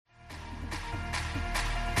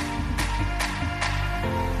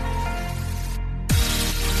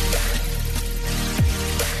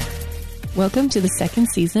Welcome to the second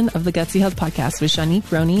season of the Gutsy Health Podcast with Shanique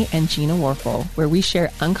Roney and Gina Warfel, where we share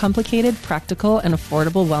uncomplicated, practical, and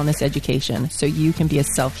affordable wellness education so you can be a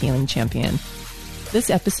self-healing champion. This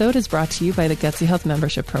episode is brought to you by the Gutsy Health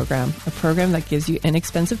Membership Program, a program that gives you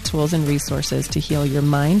inexpensive tools and resources to heal your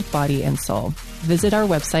mind, body, and soul. Visit our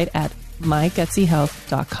website at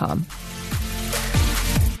mygutsyhealth.com.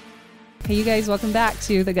 Hey, you guys, welcome back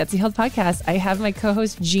to the Gutsy Health Podcast. I have my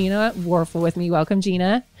co-host Gina Warfel with me. Welcome,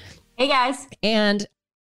 Gina. Hey, guys. And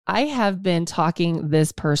I have been talking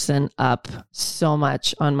this person up so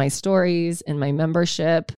much on my stories and my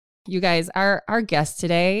membership. You guys, our guest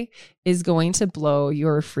today is going to blow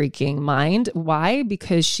your freaking mind. Why?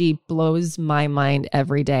 Because she blows my mind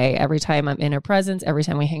every day. Every time I'm in her presence, every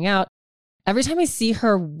time we hang out, every time I see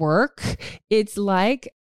her work, it's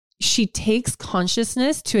like she takes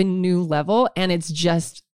consciousness to a new level, and it's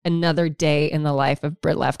just another day in the life of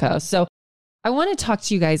Britt Lefkoe. So I want to talk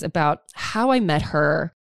to you guys about how I met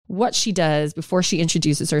her, what she does before she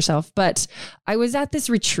introduces herself. But I was at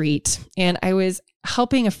this retreat and I was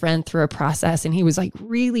helping a friend through a process, and he was like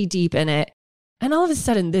really deep in it. And all of a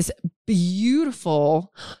sudden, this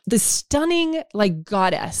beautiful, this stunning like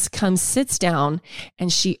goddess sits down,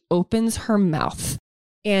 and she opens her mouth.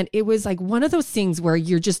 And it was like one of those things where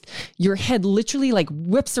your head literally like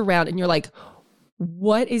whips around and you're like,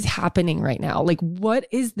 what is happening right now? Like, what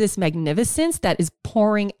is this magnificence that is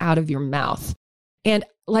pouring out of your mouth? And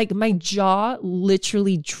like my jaw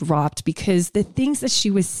literally dropped because the things that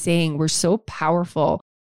she was saying were so powerful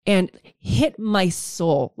and hit my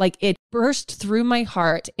soul. Like it burst through my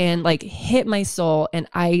heart and like hit my soul. And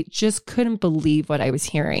I just couldn't believe what I was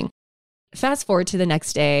hearing. Fast forward to the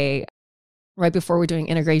next day, right before we're doing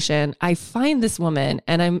integration, I find this woman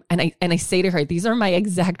and I say to her, these are my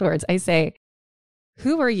exact words. I say,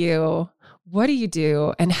 who are you? What do you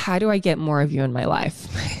do? And how do I get more of you in my life?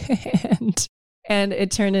 and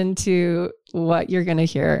it turned into what you're going to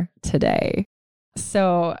hear today.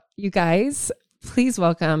 So you guys, please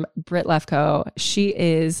welcome Britt Lefkoe. She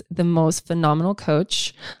is the most phenomenal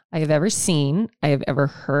coach I have ever seen, I have ever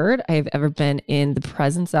heard, I have ever been in the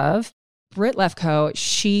presence of. Britt Lefkoe,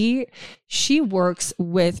 she works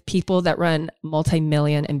with people that run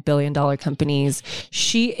multi-million and billion-dollar companies.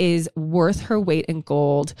 She is worth her weight in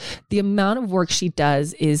gold. The amount of work she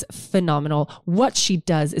does is phenomenal. What she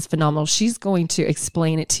does is phenomenal. She's going to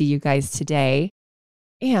explain it to you guys today.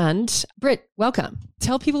 And Britt, welcome.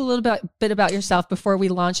 Tell people a little bit about yourself before we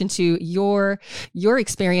launch into your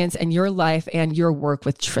experience and your life and your work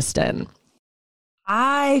with Tristan.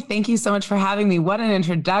 Hi, thank you so much for having me. What an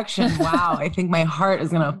introduction. Wow. I think my heart is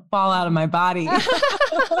going to fall out of my body.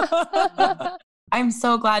 I'm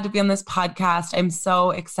so glad to be on this podcast. I'm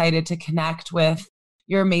so excited to connect with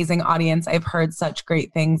your amazing audience. I've heard such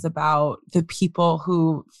great things about the people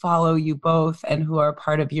who follow you both and who are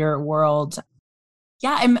part of your world.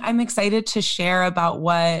 Yeah, I'm excited to share about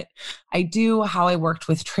what I do, how I worked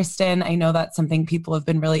with Tristan. I know that's something people have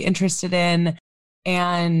been really interested in.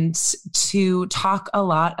 And to talk a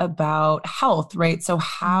lot about health, right? So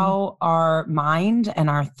how our mind and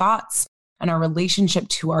our thoughts and our relationship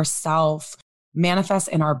to ourselves manifests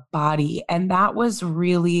in our body. And that was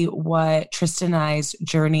really what Tristan and I's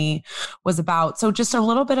journey was about. So just a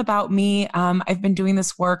little bit about me. I've been doing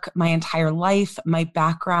this work my entire life. My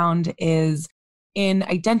background is in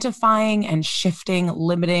identifying and shifting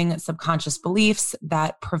limiting subconscious beliefs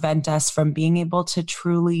that prevent us from being able to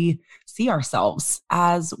truly see ourselves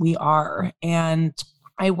as we are. And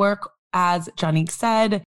I work, as Janique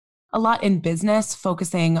said, a lot in business,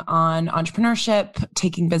 focusing on entrepreneurship,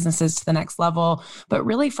 taking businesses to the next level, but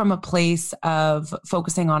really from a place of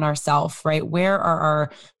focusing on ourselves, right? Where are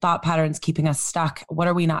our thought patterns keeping us stuck? What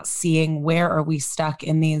are we not seeing? Where are we stuck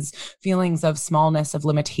in these feelings of smallness, of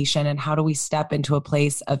limitation? And how do we step into a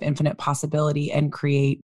place of infinite possibility and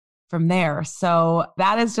create from there? So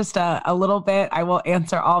that is just a little bit. I will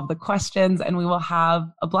answer all of the questions and we will have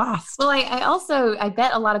a blast. Well, I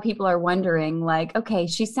bet a lot of people are wondering, like, okay,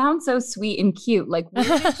 she sounds so sweet and cute. Like, where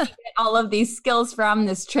did she get all of these skills from,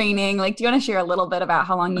 this training? Like, do you want to share a little bit about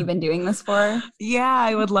how long you've been doing this for? Yeah,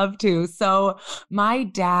 I would love to. So my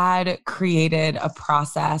dad created a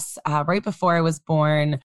process right before I was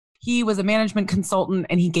born. He was a management consultant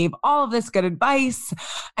and he gave all of this good advice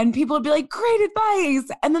and people would be like, great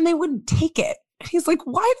advice. And then they wouldn't take it. He's like,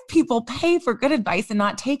 why do people pay for good advice and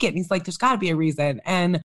not take it? And he's like, there's got to be a reason.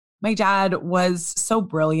 And my dad was so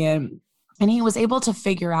brilliant and he was able to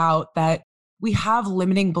figure out that we have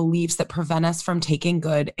limiting beliefs that prevent us from taking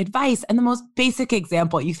good advice. And the most basic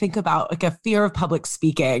example, you think about like a fear of public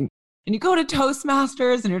speaking and you go to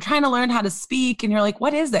Toastmasters and you're trying to learn how to speak and you're like,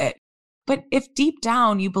 what is it? But if deep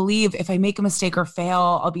down you believe if I make a mistake or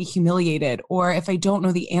fail, I'll be humiliated, or if I don't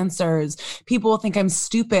know the answers, people will think I'm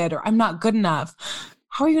stupid or I'm not good enough,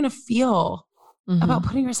 how are you going to feel about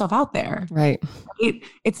putting yourself out there? Right.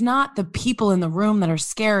 It's not the people in the room that are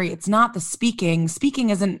scary. It's not the speaking. Speaking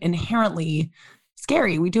isn't inherently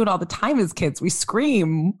scary. We do it all the time as kids. We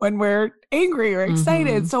scream when we're angry or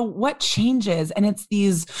excited. So what changes? And it's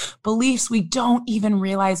these beliefs we don't even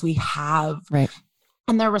realize we have. Right.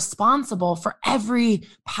 And they're responsible for every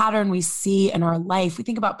pattern we see in our life. We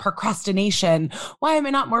think about procrastination. Why am I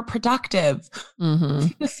not more productive?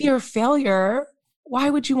 The fear of failure. Why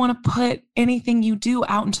would you want to put anything you do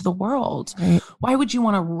out into the world? Right. Why would you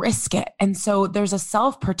want to risk it? And so there's a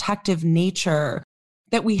self-protective nature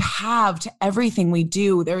that we have to everything we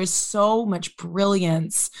do. There is so much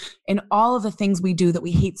brilliance in all of the things we do that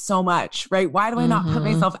we hate so much, right? Why do I not put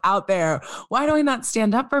myself out there? Why do I not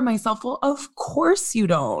stand up for myself? Well, of course you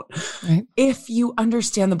don't. Right. If you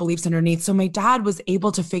understand the beliefs underneath. So my dad was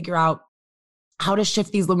able to figure out how to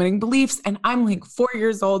shift these limiting beliefs. And I'm like 4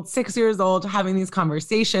 years old, 6 years old, having these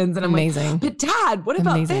conversations. And I'm like, but Dad, what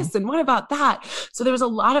about this? And what about that? So there was a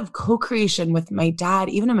lot of co-creation with my dad,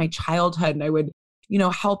 even in my childhood. And I would,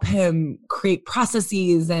 help him create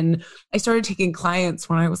processes. And I started taking clients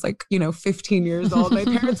when I was like, 15 years old. My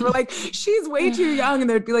parents were like, she's way too young. And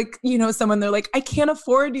they'd be like, someone, they're like, I can't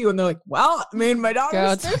afford you. And they're like, well, I mean, my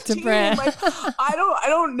daughter's 15. Like, I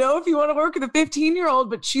don't know if you want to work with a 15-year-old,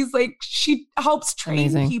 but she's like, she helps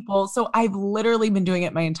train people. So I've literally been doing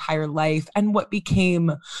it my entire life. And what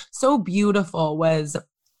became so beautiful was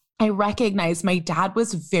I recognized my dad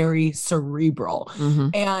was very cerebral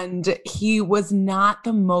and he was not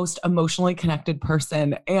the most emotionally connected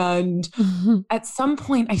person. And at some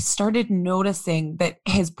point I started noticing that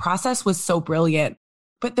his process was so brilliant,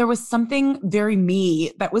 but there was something very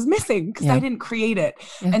me that was missing because I didn't create it.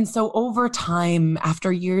 And so over time,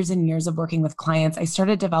 after years and years of working with clients, I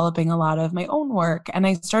started developing a lot of my own work and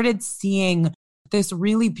I started seeing this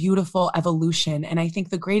really beautiful evolution. And I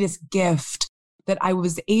think the greatest gift that I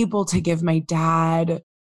was able to give my dad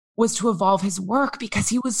was to evolve his work because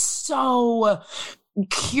he was so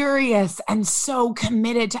curious and so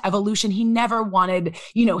committed to evolution. He never wanted,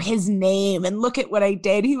 his name and look at what I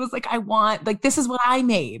did. He was like, this is what I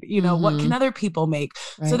made, what can other people make?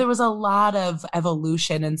 Right. So there was a lot of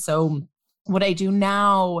evolution. And so what I do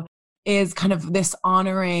now is kind of this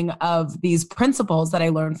honoring of these principles that I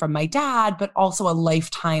learned from my dad, but also a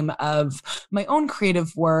lifetime of my own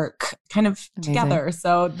creative work kind of together.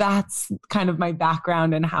 So that's kind of my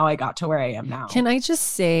background and how I got to where I am now. Can I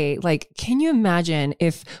just say, can you imagine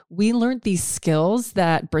if we learned these skills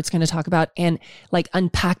that Britt's going to talk about and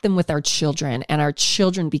unpack them with our children, and our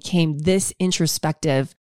children became this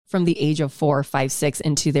introspective from the age of 4, 5, 6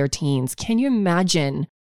 into their teens? Can you imagine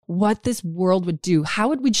what this world would do?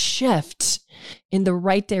 How it would shift in the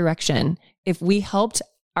right direction if we helped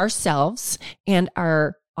ourselves and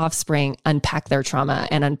our offspring unpack their trauma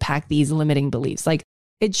and unpack these limiting beliefs.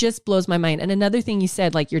 It just blows my mind. And another thing you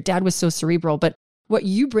said, your dad was so cerebral, but what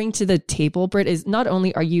you bring to the table, Britt, is not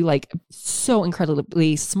only are you so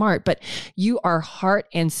incredibly smart, but you are heart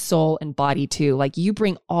and soul and body too. You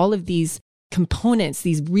bring all of these components,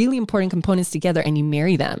 these really important components together, and you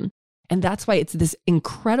marry them. And that's why it's this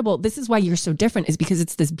incredible, this is why you're so different, is because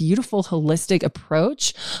it's this beautiful, holistic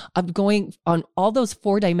approach of going on all those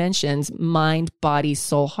 4 dimensions, mind, body,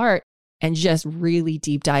 soul, heart, and just really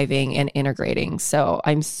deep diving and integrating. So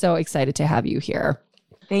I'm so excited to have you here.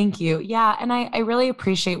 Thank you. Yeah. And I really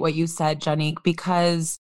appreciate what you said, Janique,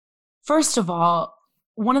 because first of all,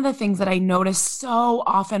 one of the things that I notice so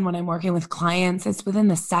often when I'm working with clients is within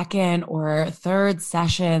the second or third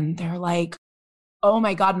session, they're like, oh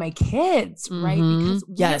my God, my kids, right? Because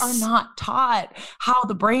we are not taught how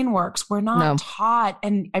the brain works. We're not taught.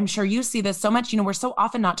 And I'm sure you see this so much, we're so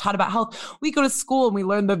often not taught about health. We go to school and we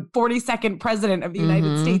learn the 42nd president of the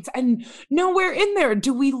United States, and nowhere in there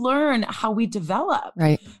do we learn how we develop.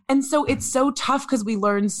 Right. And so it's so tough because we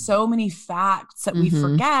learn so many facts that we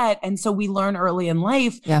forget. And so we learn early in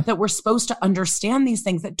life that we're supposed to understand these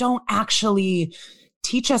things that don't actually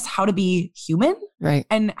teach us how to be human, right,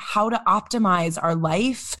 and how to optimize our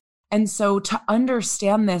life. And so to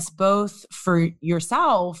understand this both for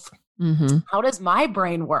yourself, how does my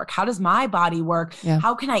brain work? How does my body work?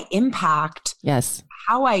 How can I impact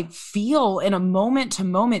how I feel in a moment to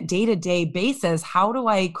moment, day to day basis? How do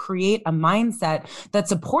I create a mindset that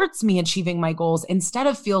supports me achieving my goals instead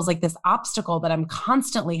of feels like this obstacle that I'm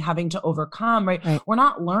constantly having to overcome, right? We're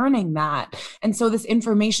not learning that. And so this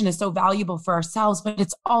information is so valuable for ourselves, but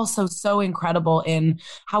it's also so incredible in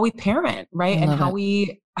how we parent, right? And how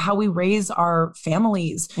we how we raise our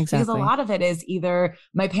families. Exactly. Because a lot of it is either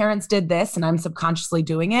my parents did this and I'm subconsciously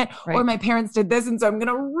doing it, or my parents did this. And so I'm going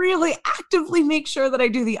to really actively make sure that I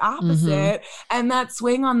do the opposite. And that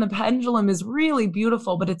swing on the pendulum is really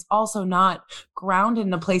beautiful, but it's also not grounded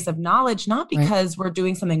in a place of knowledge, not because we're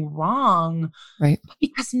doing something wrong, but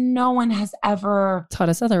because no one has ever taught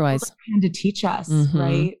us otherwise to teach us.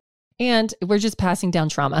 Right. And we're just passing down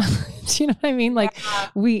trauma. Do you know what I mean? Like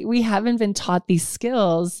we haven't been taught these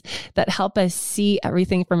skills that help us see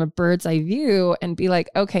everything from a bird's eye view and be like,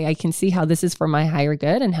 okay, I can see how this is for my higher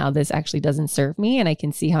good and how this actually doesn't serve me. And I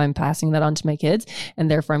can see how I'm passing that on to my kids. And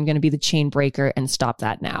therefore I'm going to be the chain breaker and stop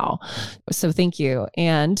that now. So thank you.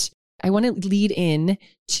 And I want to lead in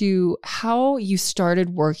to how you started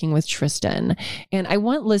working with Tristan. And I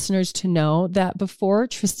want listeners to know that before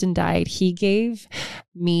Tristan died, he gave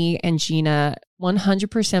me and Gina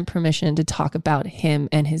 100% permission to talk about him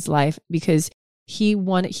and his life because he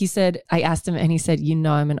said, I asked him and he said,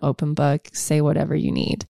 I'm an open book, say whatever you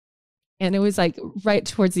need. And it was like right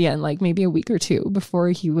towards the end, like maybe a week or two before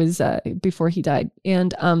he died.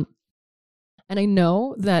 And I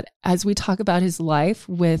know that as we talk about his life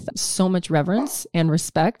with so much reverence and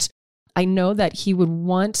respect, I know that he would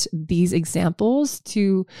want these examples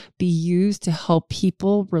to be used to help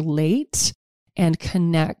people relate and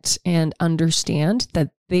connect and understand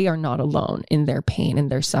that they are not alone in their pain and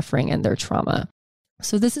their suffering and their trauma.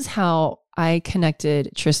 So this is how I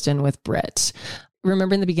connected Tristan with Britt.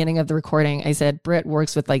 Remember in the beginning of the recording, I said Britt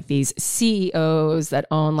works with like these CEOs that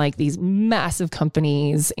own like these massive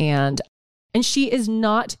companies and she is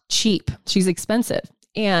not cheap. She's expensive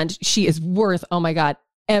and she is worth, oh my God,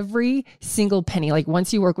 every single penny. Like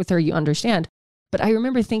once you work with her, you understand. But I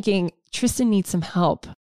remember thinking Tristan needs some help.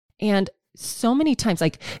 And so many times,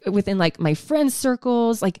 like within like my friends'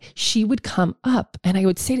 circles, like she would come up and I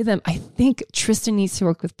would say to them, I think Tristan needs to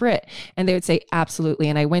work with Britt. And they would say, absolutely.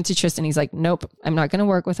 And I went to Tristan. He's like, nope, I'm not going to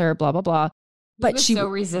work with her, blah, blah, blah. But she was so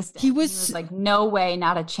resistant. He was like, no way,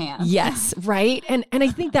 not a chance. Yes. Right. And I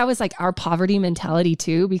think that was like our poverty mentality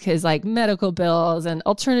too, because like medical bills and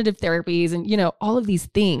alternative therapies and, all of these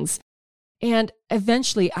things. And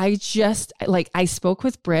eventually I spoke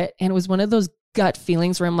with Britt and it was one of those gut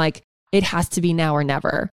feelings where I'm like, it has to be now or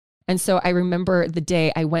never. And so I remember the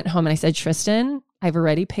day I went home and I said, Tristan, I've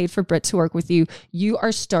already paid for Britt to work with you. You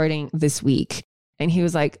are starting this week. And he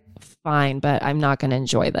was like, fine, but I'm not going to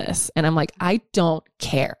enjoy this. And I'm like, I don't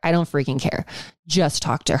care. I don't freaking care. Just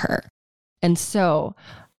talk to her. And so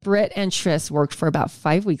Britt and Tris worked for about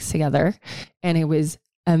 5 weeks together and it was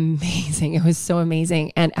amazing. It was so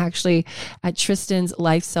amazing. And actually at Tristan's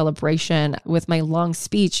life celebration with my long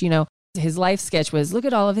speech, his life sketch was look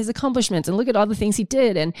at all of his accomplishments and look at all the things he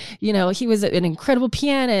did. And, he was an incredible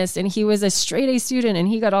pianist and he was a straight A student and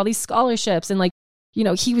he got all these scholarships and like, he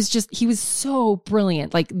was so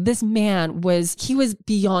brilliant. Like this man he was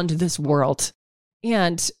beyond this world.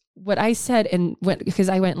 And what I said because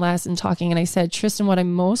I went last in talking and I said, Tristan, what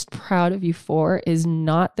I'm most proud of you for is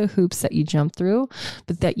not the hoops that you jumped through,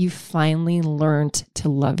 but that you finally learned to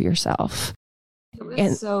love yourself. It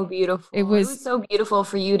was so beautiful. It was so beautiful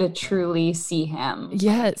for you to truly see him.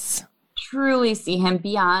 Yes. Truly see him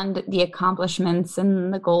beyond the accomplishments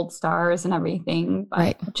and the gold stars and everything,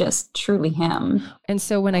 but just truly him. And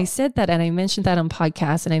so when I said that, and I mentioned that on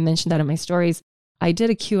podcasts and I mentioned that in my stories, I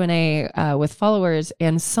did a Q&A with followers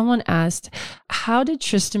and someone asked, how did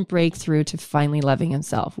Tristan break through to finally loving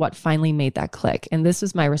himself? What finally made that click? And this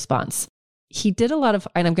was my response. He did a lot of,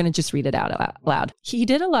 and I'm going to just read it out loud. He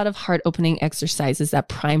did a lot of heart-opening exercises that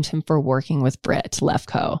primed him for working with Britt,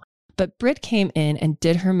 Lefkoe. But Britt came in and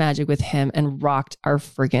did her magic with him and rocked our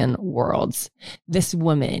friggin' worlds. This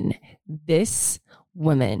woman,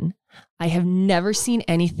 I have never seen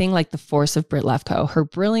anything like the force of Britt Lefkoe. Her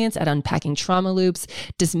brilliance at unpacking trauma loops,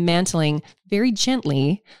 dismantling very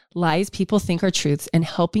gently lies people think are truths, and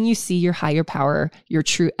helping you see your higher power, your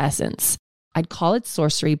true essence. I'd call it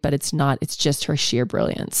sorcery, but it's not. It's just her sheer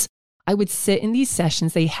brilliance. I would sit in these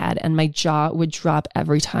sessions they had and my jaw would drop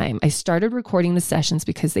every time. I started recording the sessions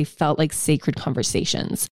because they felt like sacred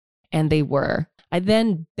conversations, and they were. I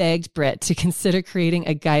then begged Britt to consider creating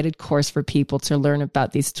a guided course for people to learn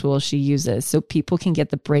about these tools she uses so people can get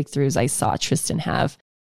the breakthroughs I saw Tristan have.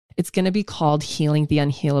 It's going to be called Healing the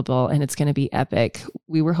Unhealable, and it's going to be epic.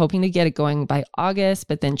 We were hoping to get it going by August,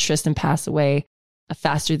 but then Tristan passed away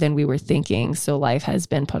faster than we were thinking, so life has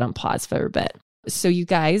been put on pause for a bit. So you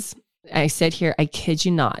guys, I said here, I kid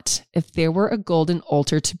you not, if there were a golden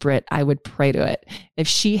altar to Britt, I would pray to it. If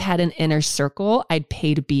she had an inner circle, I'd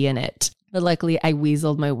pay to be in it. But luckily I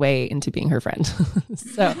weaseled my way into being her friend.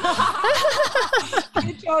 So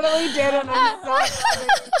You totally did. And I'm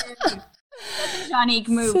so That's a Janique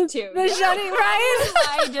move too. The Janique, right?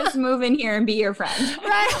 I just move in here and be your friend. Right.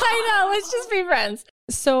 I know. Let's just be friends.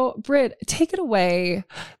 So Britt, take it away.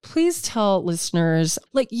 Please tell listeners,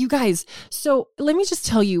 like you guys. So let me just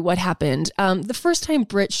tell you what happened. The first time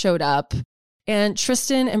Britt showed up and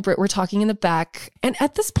Tristan and Britt were talking in the back. And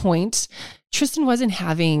at this point, Tristan wasn't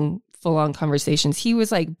having full-on conversations. He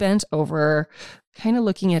was like bent over, kind of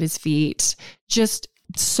looking at his feet, just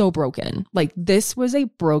so broken. Like this was a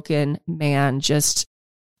broken man just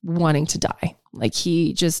wanting to die. Like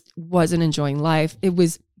he just wasn't enjoying life. It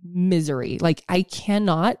was misery. Like I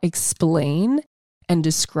cannot explain and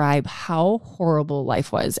describe how horrible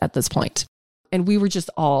life was at this point. And we were just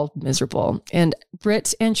all miserable. And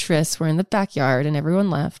Britt and Tris were in the backyard and everyone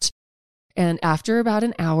left. And after about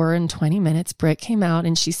an hour and 20 minutes, Britt came out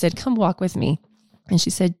and she said, come walk with me. And she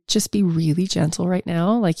said, just be really gentle right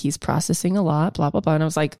now. Like he's processing a lot, blah, blah, blah. And I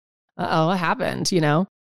was like, uh-oh, what happened? You know?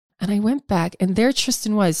 And I went back and there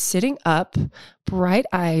Tristan was sitting up,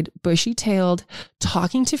 bright-eyed, bushy-tailed,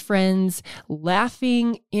 talking to friends,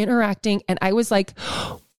 laughing, interacting. And I was like,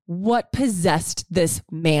 what possessed this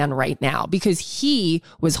man right now? Because he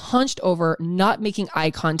was hunched over, not making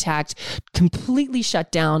eye contact, completely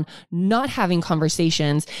shut down, not having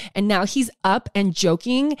conversations. And now he's up and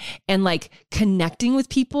joking and like connecting with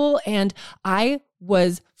people. And I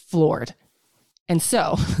was floored. And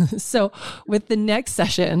so with the next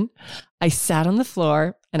session, I sat on the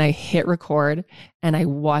floor and I hit record and I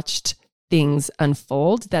watched things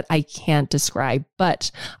unfold that I can't describe,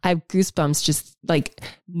 but I have goosebumps just like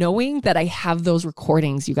knowing that I have those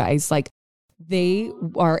recordings, you guys. Like they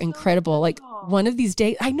are incredible. Like one of these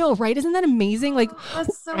days, I know, right? Isn't that amazing? Like,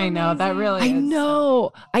 That's so I know that really I is.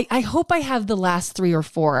 know. I hope I have the last 3 or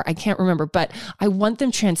 4. I can't remember, but I want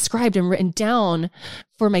them transcribed and written down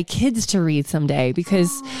for my kids to read someday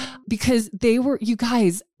because they were, you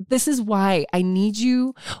guys, this is why I need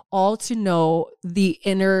you all to know the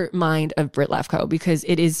inner mind of Britt Lefkoe because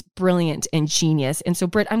it is brilliant and genius. And so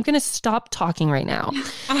Britt, I'm going to stop talking right now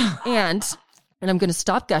and I'm going to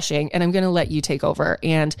stop gushing and I'm going to let you take over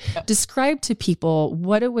and describe to people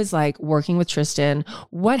what it was like working with Tristan.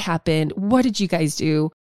 What happened? What did you guys do?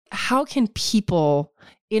 How can people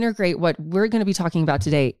integrate what we're going to be talking about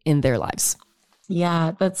today in their lives?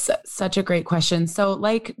 Yeah, that's such a great question. So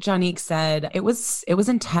like Janique said, it was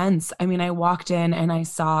intense. I mean, I walked in and I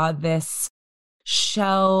saw this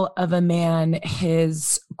shell of a man.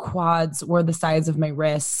 His quads were the size of my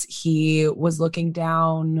wrists. He was looking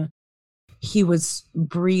down. He was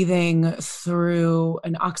breathing through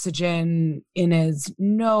an oxygen in his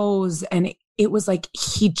nose. And it was like,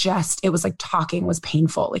 it was like talking was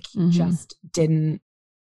painful. Like he just didn't,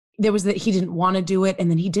 he didn't want to do it. And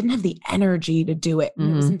then he didn't have the energy to do it.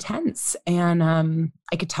 And it was intense. And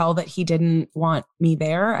I could tell that he didn't want me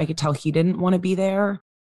there. I could tell he didn't want to be there.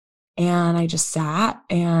 And I just sat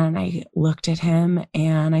and I looked at him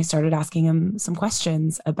and I started asking him some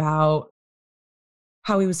questions about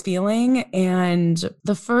how he was feeling. And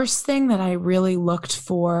the first thing that I really looked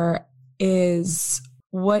for is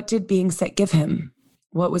what did being sick give him?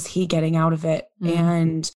 What was he getting out of it?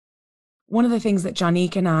 And one of the things that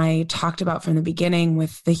Janique and I talked about from the beginning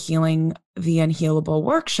with the Healing the Unhealable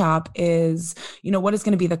workshop is, what is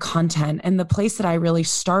going to be the content? And the place that I really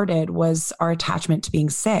started was our attachment to being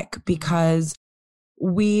sick, because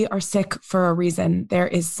we are sick for a reason. There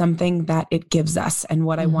is something that it gives us. And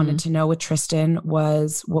what I wanted to know with Tristan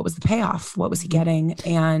was, what was the payoff? What was he getting?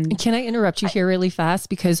 And can I interrupt you here really fast?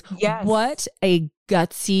 Because what a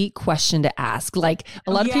gutsy question to ask. Like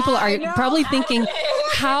a lot of people are probably thinking,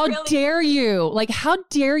 how dare you? Like, how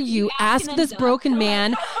dare you ask this broken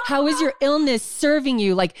man, how is your illness serving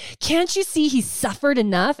you? Like, can't you see he suffered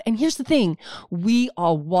enough? And here's the thing. We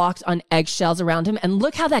all walked on eggshells around him and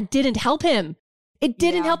look how that didn't help him. It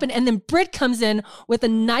didn't help. And then Britt comes in with a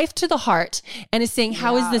knife to the heart and is saying,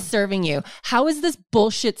 how is this serving you? How is this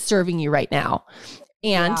bullshit serving you right now?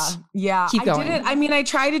 And keep going. I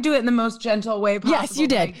tried to do it in the most gentle way possible. Yes, you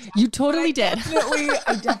did. You totally did.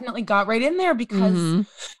 I definitely got right in there because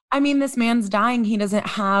this man's dying. He doesn't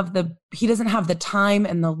have the time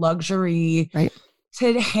and the luxury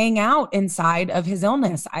to hang out inside of his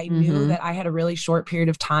illness. I knew that I had a really short period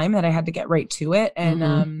of time that I had to get right to it.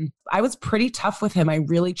 And I was pretty tough with him. I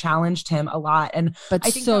really challenged him a lot. But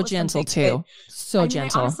so gentle too. So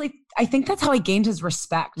gentle. Honestly, I think that's how I gained his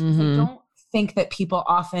respect. I don't think that people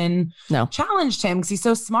often challenged him because he's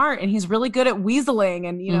so smart and he's really good at weaseling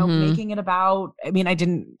and, you know, making it about, I mean, I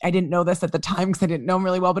didn't know this at the time because I didn't know him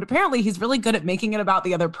really well, but apparently he's really good at making it about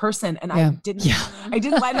the other person. And I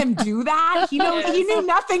didn't let him do that. He knew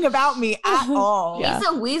nothing about me at all. He's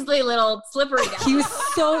a Weasley little slippery guy. He was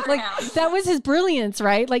so like, that was his brilliance,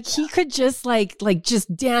 right? Like he could just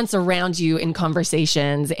just dance around you in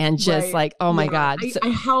conversations and just like, oh my God. I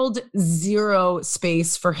held zero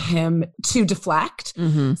space for him to deflect.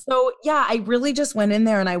 So yeah, I really just went in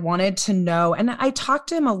there and I wanted to know, and I talked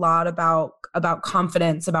to him a lot about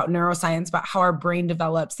confidence, about neuroscience, about how our brain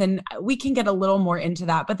develops. And we can get a little more into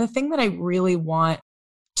that. But the thing that I really want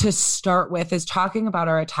to start with is talking about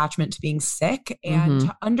our attachment to being sick and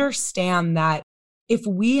to understand that if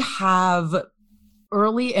we have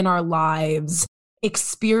early in our lives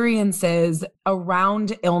experiences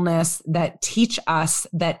around illness that teach us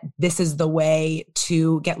that this is the way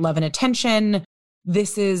to get love and attention,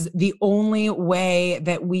 this is the only way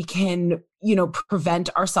that we can, you know,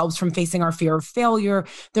 prevent ourselves from facing our fear of failure.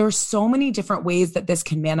 There are so many different ways that this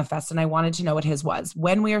can manifest. And I wanted to know what his was.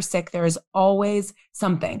 When we are sick, there is always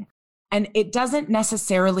something. And it doesn't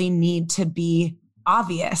necessarily need to be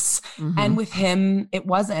obvious. And with him, it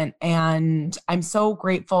wasn't. And I'm so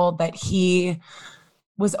grateful that he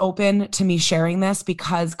was open to me sharing this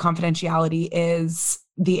because confidentiality is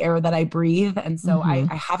the air that I breathe. And so I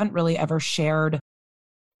haven't really ever shared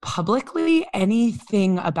publicly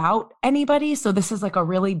anything about anybody. So this is like a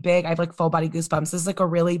really big, I have like full body goosebumps. This is like a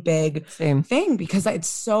really big thing because it's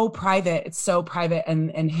so private. It's so private.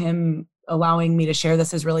 And him allowing me to share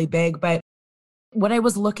this is really big. But what I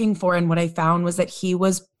was looking for and what I found was that he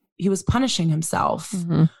was punishing himself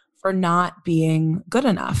for not being good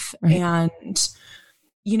enough. Right. And,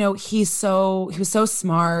 you know, he was so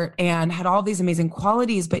smart and had all these amazing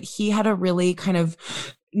qualities, but he had a really kind of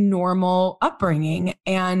normal upbringing.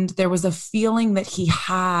 And there was a feeling that he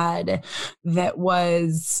had that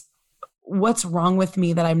was, what's wrong with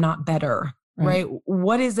me that I'm not better? Right?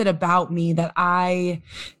 What is it about me that I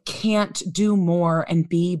can't do more and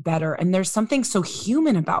be better? And there's something so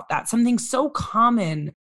human about that, something so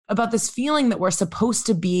common about this feeling that we're supposed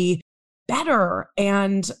to be better.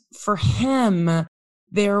 And for him,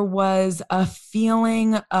 there was a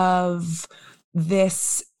feeling of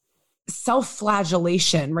this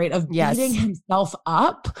self-flagellation, right? Of beating himself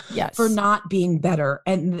up for not being better.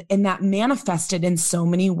 And that manifested in so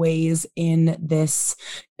many ways in this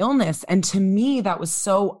illness. And to me, that was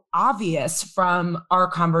so obvious from our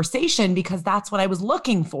conversation because that's what I was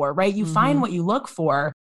looking for, right? You find what you look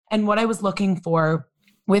for. And what I was looking for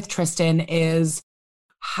with Tristan is,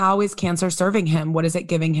 how is cancer serving him? What is it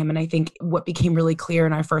giving him? And I think what became really clear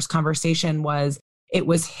in our first conversation was it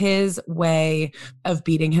was his way of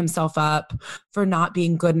beating himself up for not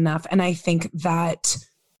being good enough. And I think that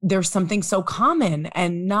there's something so common,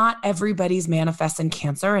 and not everybody's manifests in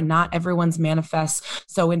cancer and not everyone's manifests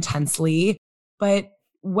so intensely. But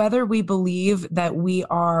whether we believe that we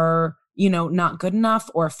are, you know, not good enough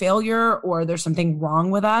or a failure or there's something wrong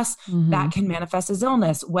with us, that can manifest as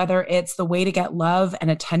illness. Whether it's the way to get love and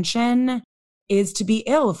attention is to be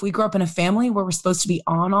ill. If we grow up in a family where we're supposed to be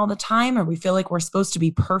on all the time, or we feel like we're supposed to be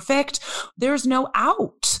perfect, there's no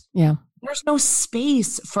out. Yeah. There's no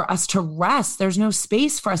space for us to rest. There's no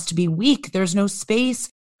space for us to be weak. There's no space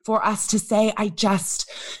for us to say, I just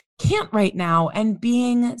can't right now. And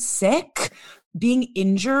being sick, being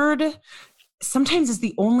injured, sometimes is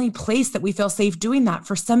the only place that we feel safe doing that.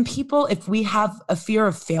 For some people, if we have a fear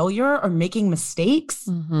of failure or making mistakes,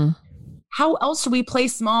 how else do we play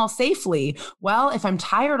small safely? Well, if I'm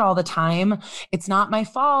tired all the time, it's not my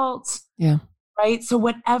fault. Yeah. Right. So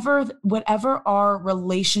whatever our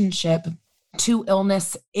relationship to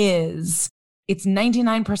illness is, it's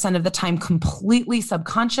 99% of the time completely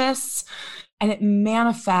subconscious, and it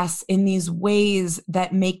manifests in these ways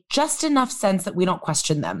that make just enough sense that we don't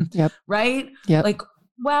question them. Yep. Right. Yep. Like,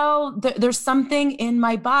 well, there's something in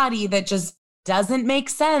my body that just doesn't make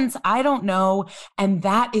sense. I don't know. And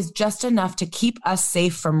that is just enough to keep us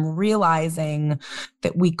safe from realizing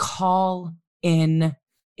that we call in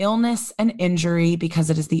illness and injury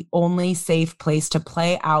because it is the only safe place to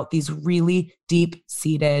play out these really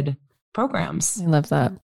deep-seated programs. I love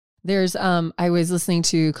that. There's, I was listening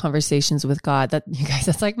to Conversations with God. That, you guys,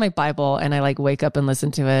 that's like my Bible. And I like wake up and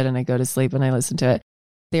listen to it, and I go to sleep and I listen to it.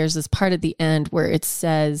 there's this part at the end where it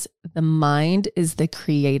says the mind is the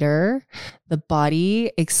creator, the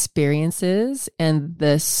body experiences, and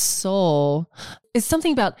the soul is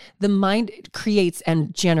something about the mind creates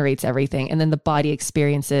and generates everything. And then the body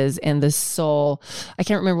experiences and the soul, I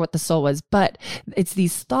can't remember what the soul was, but it's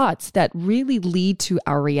these thoughts that really lead to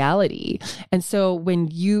our reality. And so when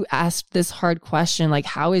you asked this hard question, like,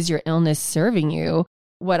 how is your illness serving you?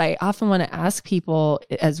 What I often want to ask people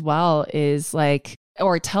as well is like,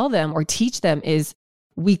 or tell them or teach them is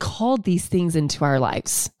we called these things into our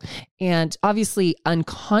lives, and obviously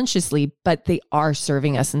unconsciously, but they are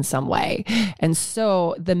serving us in some way. And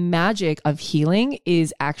so the magic of healing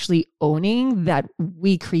is actually owning that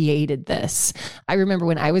we created this. I remember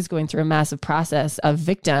when I was going through a massive process of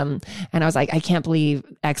victim, and I was like, I can't believe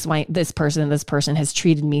X, Y, this person has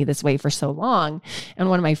treated me this way for so long. And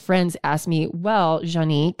one of my friends asked me, well,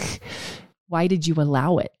 Janique, why did you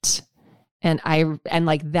allow it? And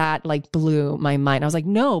that blew my mind. I was like,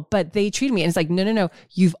 no, but they treated me. And it's like, no.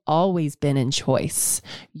 You've always been in choice.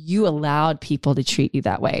 You allowed people to treat you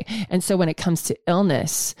that way. And so when it comes to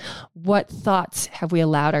illness, what thoughts have we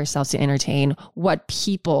allowed ourselves to entertain? What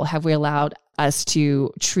people have we allowed us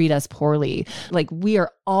to treat us poorly? Like, we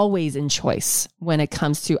are always in choice when it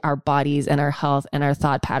comes to our bodies and our health and our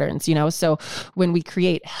thought patterns, So when we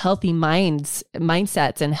create healthy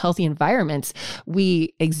mindsets and healthy environments,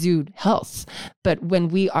 we exude health. But when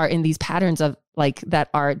we are in these patterns of that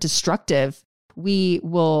are destructive, we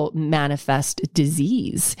will manifest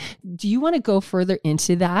disease. Do you want to go further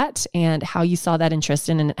into that and how you saw that in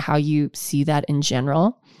Tristan and how you see that in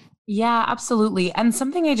general? Yeah, absolutely. And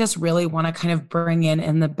something I just really want to kind of bring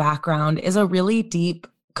in the background is a really deep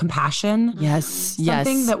compassion. Yes.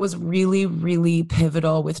 Something that was really, really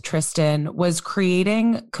pivotal with Tristan was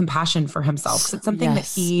creating compassion for himself. It's something that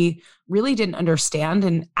he really didn't understand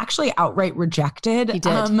and actually outright rejected. He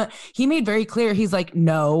did. He made very clear, he's like,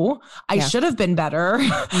 no, I should have been better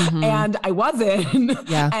and I wasn't.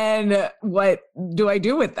 Yeah. And what do I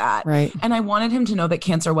do with that? Right. And I wanted him to know that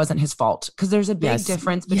cancer wasn't his fault, because there's a big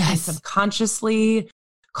difference between subconsciously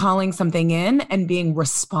calling something in and being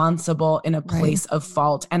responsible in a place of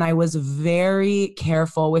fault. And I was very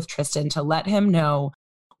careful with Tristan to let him know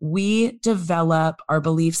we develop our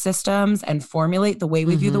belief systems and formulate the way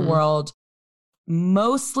we view the world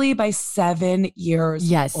mostly by 7 years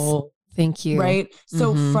old. Thank you. Right?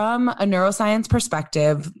 So from a neuroscience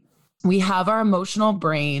perspective, we have our emotional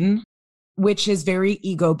brain, which is very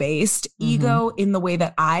ego-based. Ego, in the way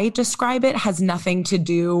that I describe it, has nothing to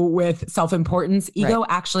do with self-importance. Ego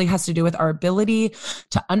actually has to do with our ability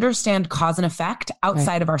to understand cause and effect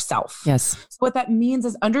outside of ourself. Yes. So what that means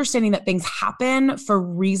is understanding that things happen for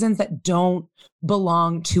reasons that don't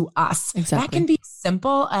belong to us. Exactly. That can be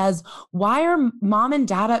simple as, why are mom and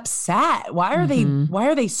dad upset? Why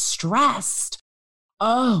are they stressed?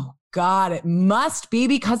 Oh, God, it must be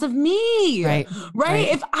because of me. Right.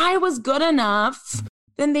 If I was good enough,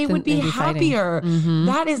 then they would be happier.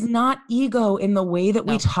 That is not ego in the way that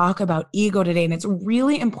we talk about ego today. And it's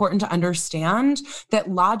really important to understand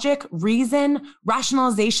that logic, reason,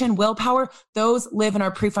 rationalization, willpower, those live in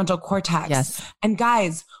our prefrontal cortex. Yes. And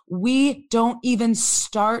guys, we don't even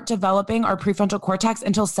start developing our prefrontal cortex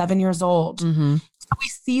until 7 years old. We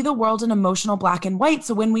see the world in emotional black and white.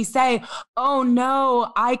 So when we say, oh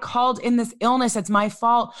no, I called in this illness, it's my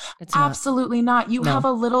fault. It's absolutely not. You have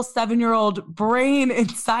a little 7-year-old brain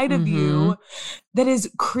inside of you that is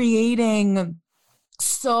creating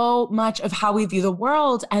so much of how we view the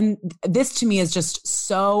world. And this to me is just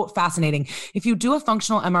so fascinating. If you do a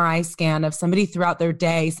functional MRI scan of somebody throughout their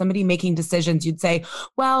day, somebody making decisions, you'd say,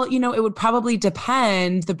 well, it would probably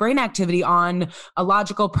depend the brain activity on a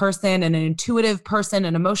logical person and an intuitive person,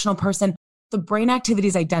 an emotional person. The brain activity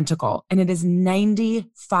is identical, and it is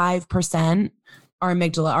 95% our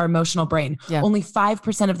amygdala, our emotional brain. Only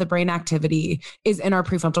 5% of the brain activity is in our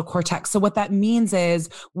prefrontal cortex. So what that means is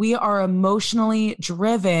we are emotionally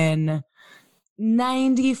driven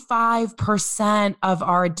 95% of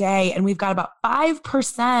our day, and we've got about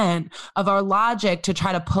 5% of our logic to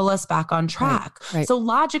try to pull us back on track. Right. So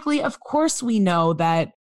logically, of course, we know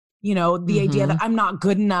that the idea that I'm not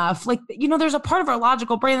good enough, there's a part of our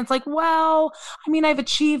logical brain that's like, well, I've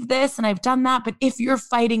achieved this and I've done that. But if you're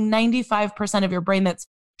fighting 95% of your brain that's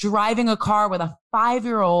driving a car with a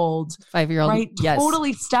 5-year-old, right,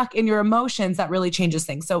 totally stuck in your emotions, that really changes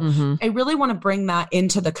things. So I really want to bring that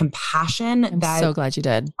into the compassion. I'm so glad you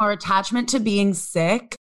did. Our attachment to being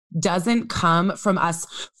sick doesn't come from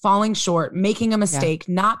us falling short, making a mistake,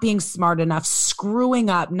 not being smart enough, screwing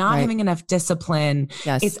up, not having enough discipline.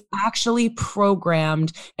 Yes. It's actually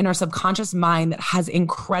programmed in our subconscious mind that has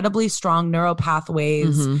incredibly strong neural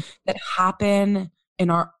pathways that happen in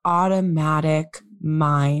our automatic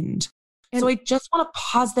mind. So I just want to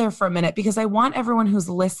pause there for a minute because I want everyone who's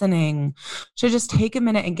listening to just take a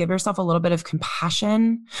minute and give yourself a little bit of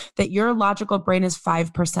compassion that your logical brain is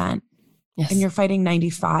 5%. Yes. And you're fighting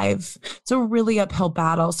 95. It's a really uphill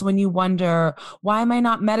battle. So when you wonder, why am I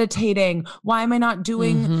not meditating? Why am I not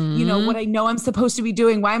doing, what I know I'm supposed to be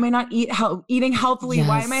doing? Why am I not eating healthily? Yes.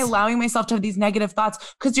 Why am I allowing myself to have these negative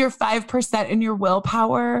thoughts? Because your 5% in your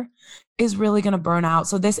willpower is really going to burn out.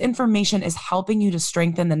 So this information is helping you to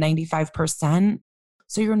strengthen the 95%.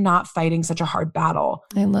 So you're not fighting such a hard battle.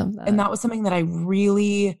 I love that. And that was something that I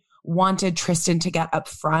really wanted Tristan to get up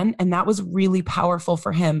front. And that was really powerful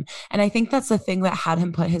for him. And I think that's the thing that had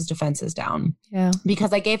him put his defenses down. Yeah.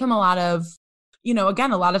 Because I gave him a lot of,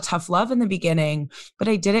 again, a lot of tough love in the beginning, but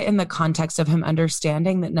I did it in the context of him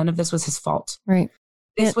understanding that none of this was his fault. Right.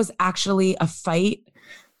 This was actually a fight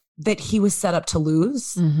that he was set up to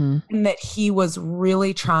lose and that he was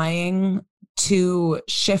really trying to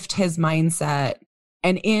shift his mindset.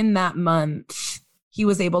 And in that month, he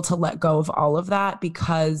was able to let go of all of that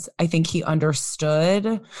because I think he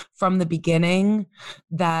understood from the beginning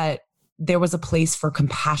that there was a place for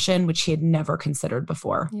compassion, which he had never considered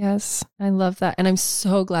before. Yes. I love that. And I'm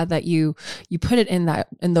so glad that you put it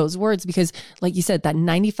in those words, because like you said, that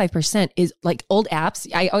 95% is like old apps.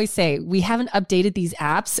 I always say we haven't updated these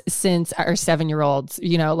apps since our 7-year-olds,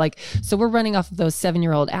 so we're running off of those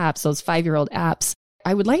 7-year-old apps, those 5-year-old apps.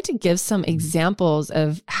 I would like to give some examples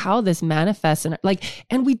of how this manifests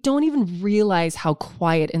and we don't even realize how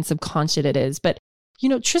quiet and subconscious it is. But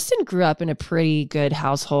Tristan grew up in a pretty good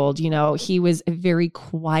household. He was a very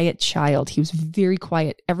quiet child. He was very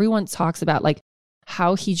quiet. Everyone talks about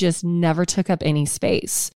how he just never took up any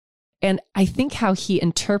space. And I think how he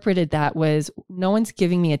interpreted that was, no one's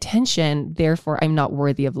giving me attention, therefore I'm not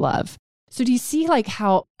worthy of love. So do you see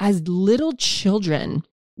how as little children,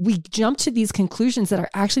 we jump to these conclusions that are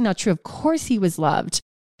actually not true? Of course he was loved.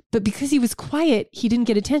 But because he was quiet, he didn't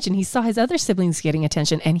get attention. He saw his other siblings getting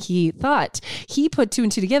attention and he put 2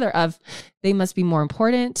 and 2 together of they must be more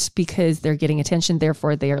important because they're getting attention.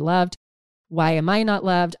 Therefore they are loved. Why am I not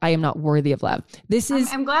loved? I am not worthy of love.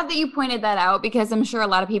 I'm glad that you pointed that out because I'm sure a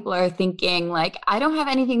lot of people are thinking I don't have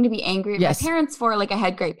anything to be angry at my parents for. I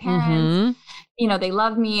had great parents. They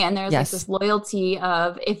love me. And there's this loyalty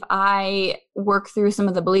of if I work through some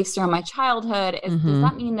of the beliefs around my childhood, does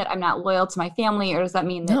that mean that I'm not loyal to my family? Or does that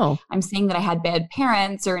mean that I'm saying that I had bad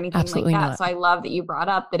parents or anything Absolutely like that? Not. So I love that you brought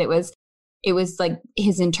up that it was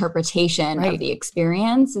his interpretation of the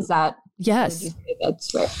experience. Is that? Yes.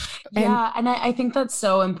 That's right. Yeah. And I think that's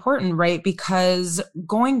so important, right? Because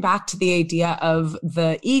going back to the idea of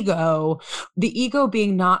the ego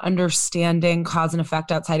being not understanding cause and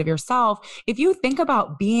effect outside of yourself. If you think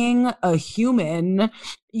about being a human,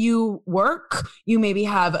 you work, you maybe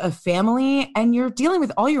have a family, and you're dealing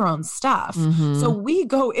with all your own stuff. So we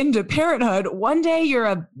go into parenthood. One day you're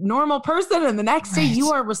a normal person and the next day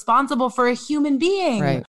you are responsible for a human being.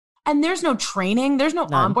 Right. And there's no training. There's no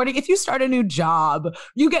onboarding. If you start a new job,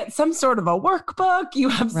 you get some sort of a workbook. You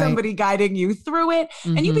have somebody guiding you through it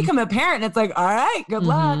and you become a parent. It's all right, good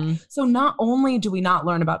luck. So not only do we not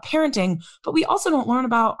learn about parenting, but we also don't learn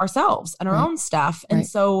about ourselves and our own stuff. And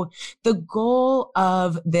so the goal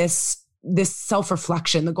of this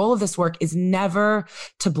self-reflection, the goal of this work is never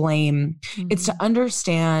to blame. It's to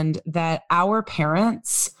understand that our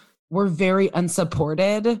parents were very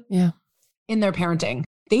unsupported in their parenting.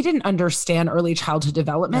 They didn't understand early childhood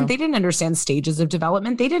development. They didn't understand stages of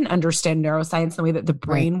development. They didn't understand neuroscience, the way that the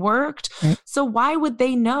brain worked. So why would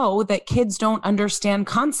they know that kids don't understand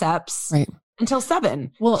concepts until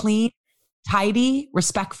 7? Well, clean, tidy,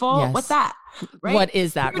 respectful. What's that? Right? What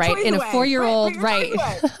is that? Right. In a 4-year-old, right.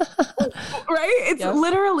 It's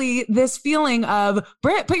literally this feeling of,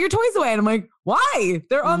 Britt, put your toys away. And I'm like, why?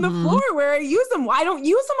 They're on the floor where I use them. Why don't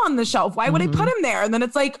use them on the shelf? Why would I put them there? And then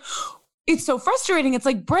it's it's so frustrating. It's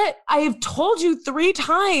Britt, I have told you 3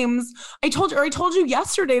 times. I told you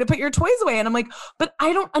yesterday to put your toys away. And I'm like, but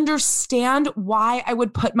I don't understand why I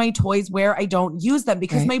would put my toys where I don't use them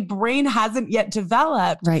because my brain hasn't yet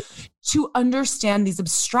developed to understand these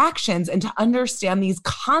abstractions and to understand these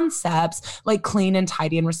concepts like clean and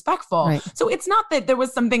tidy and respectful. Right. So it's not that there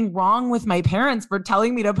was something wrong with my parents for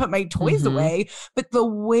telling me to put my toys away, but the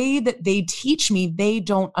way that they teach me, they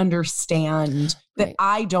don't understand that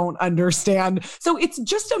I don't understand. So it's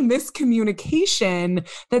just a miscommunication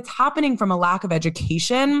that's happening from a lack of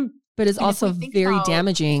education. But it's also very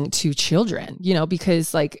damaging to children,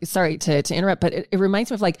 because like, sorry to interrupt, but it reminds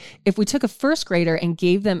me of like, if we took a first grader and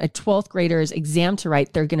gave them a 12th grader's exam to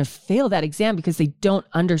write, they're going to fail that exam because they don't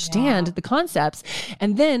understand the concepts.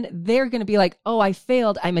 And then they're going to be like, oh, I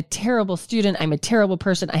failed. I'm a terrible student. I'm a terrible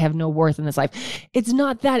person. I have no worth in this life. It's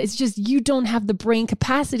not that. It's just, you don't have the brain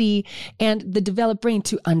capacity and the developed brain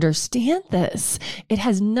to understand this. It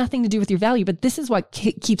has nothing to do with your value, but this is what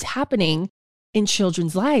keeps happening in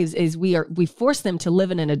children's lives is we force them to live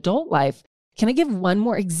in an adult life. Can I give one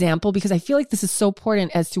more example? Because I feel like this is so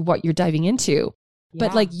important as to what you're diving into. Yeah.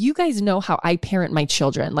 But like, you guys know how I parent my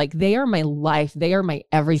children. Like, they are my life. They are my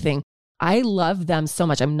everything. I love them so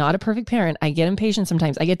much. I'm not a perfect parent. I get impatient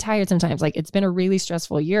sometimes. I get tired sometimes. Like, it's been a really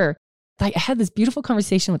stressful year. I had this beautiful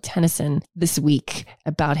conversation with Tennyson this week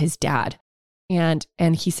about his dad.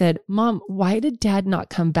 And he said, Mom, why did Dad not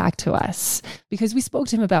come back to us? Because we spoke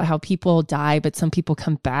to him about how people die, but some people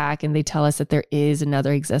come back and they tell us that there is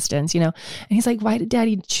another existence, And he's like, why did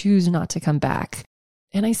Daddy choose not to come back?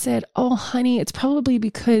 And I said, oh, honey, it's probably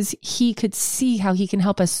because he could see how he can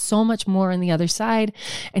help us so much more on the other side.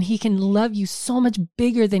 And he can love you so much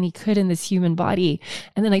bigger than he could in this human body.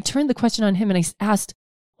 And then I turned the question on him and I asked,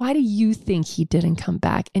 why do you think he didn't come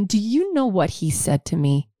back? And do you know what he said to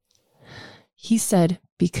me? He said,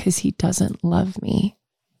 because he doesn't love me.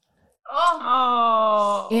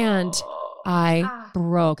 Oh. And I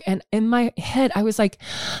broke. And in my head, I was like,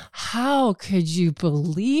 how could you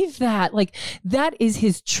believe that? Like, that is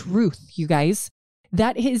his truth, you guys.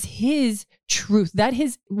 That is his truth.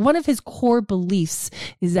 One of his core beliefs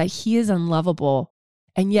is that he is unlovable.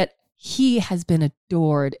 And yet he has been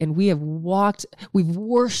adored and we've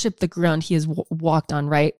worshiped the ground he has walked on,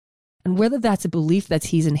 right? And whether that's a belief that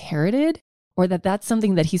he's inherited or that's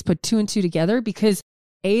something that he's put 2 and 2 together, because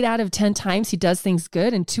 8 out of 10 times he does things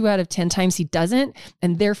good and 2 out of 10 times he doesn't.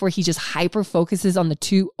 And therefore he just hyper focuses on the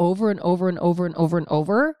 2 over and over and over and over and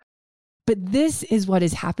over. But this is what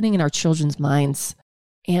is happening in our children's minds.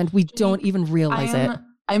 And we don't even realize it.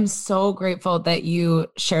 I'm so grateful that you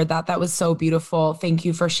shared that. That was so beautiful. Thank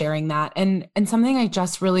you for sharing that. And something I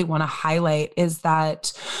just really want to highlight is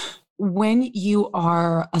that when you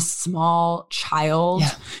are a small child,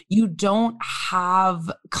 you don't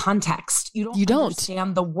have context. You don't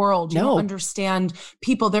understand the world. You don't understand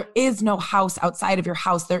people. There is no house outside of your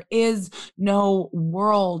house. There is no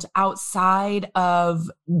world outside of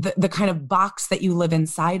the kind of box that you live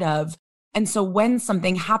inside of. And so when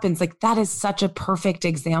something happens, like, that is such a perfect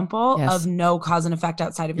example of no cause and effect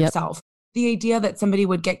outside of yourself. The idea that somebody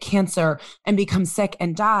would get cancer and become sick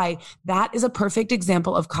and die, that is a perfect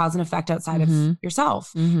example of cause and effect outside of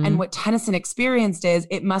yourself. And what Tennyson experienced is,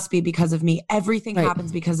 it must be because of me. Everything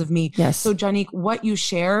happens because of me. So Janique, what you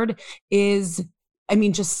shared is,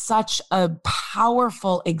 just such a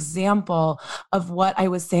powerful example of what I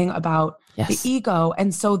was saying about the ego.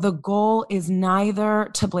 And so the goal is neither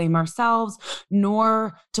to blame ourselves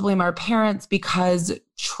nor to blame our parents, because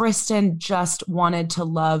Tristan just wanted to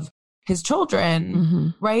love his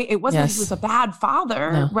children, right? It wasn't he was a bad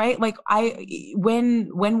father, right? Like, when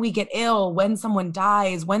we get ill, when someone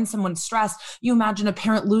dies, when someone's stressed, you imagine a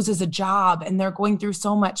parent loses a job and they're going through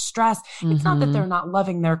so much stress. It's not that they're not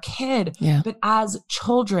loving their kid, but as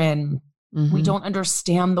children, we don't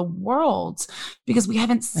understand the world because we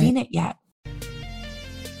haven't seen it yet.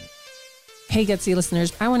 Hey, Gutsy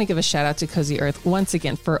listeners, I want to give a shout out to Cozy Earth once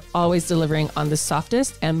again for always delivering on the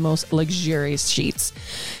softest and most luxurious sheets.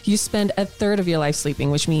 You spend a third of your life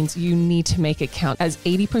sleeping, which means you need to make it count, as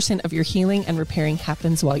 80% of your healing and repairing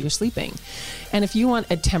happens while you're sleeping. And if you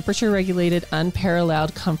want a temperature-regulated,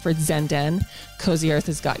 unparalleled comfort zen den, Cozy Earth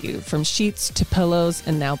has got you, from sheets to pillows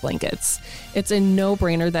and now blankets. It's a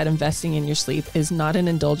no-brainer that investing in your sleep is not an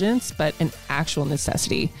indulgence, but an actual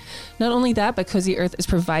necessity. Not only that, but Cozy Earth is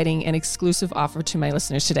providing an exclusive offer to my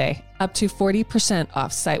listeners today, up to 40%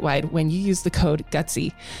 off site-wide when you use the code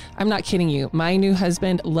GUTSY. I'm not kidding you. My new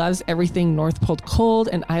husband loves everything North Pole cold,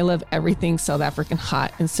 and I love everything South African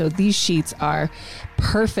hot. And so these sheets are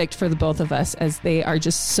perfect for the both of us, as they are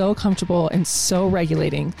just so comfortable and so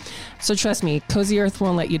regulating. So trust me, Cozy Earth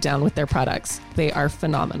won't let you down with their products. They are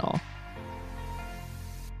phenomenal.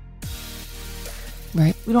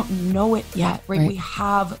 Right. We don't know it yet, right? We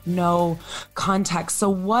have no context. So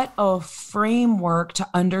what a framework to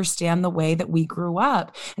understand the way that we grew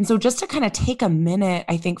up. And so just to kind of take a minute,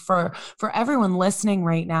 I think for everyone listening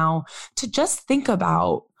right now, to just think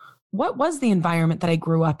about, what was the environment that I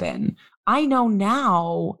grew up in? I know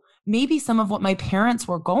now maybe some of what my parents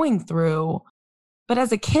were going through, but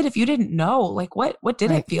as a kid, if you didn't know, like what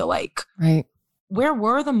did it feel like? Right. Where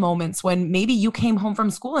were the moments when maybe you came home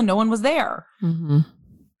from school and no one was there? Mm-hmm.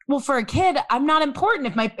 Well, for a kid, I'm not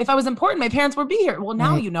important. If I was important, my parents would be here. Well,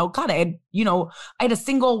 now, God, I had a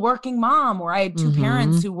single working mom, or I had two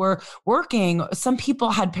parents who were working. Some people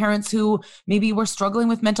had parents who maybe were struggling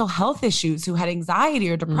with mental health issues, who had anxiety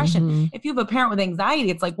or depression. If you have a parent with anxiety,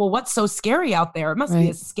 it's like, well, what's so scary out there? It must be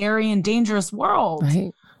a scary and dangerous world.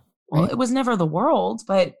 Right. Well, it was never the world,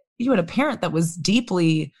 but you had a parent that was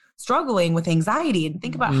deeply struggling with anxiety. And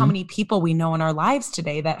think about how many people we know in our lives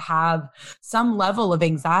today that have some level of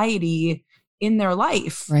anxiety in their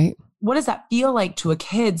life. Right. What does that feel like to a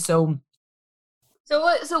kid? So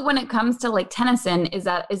when it comes to like Tennyson, is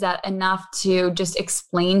that enough to just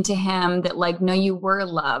explain to him that like, no, you were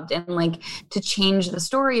loved, and like to change the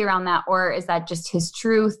story around that? Or is that just his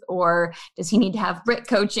truth? Or does he need to have Britt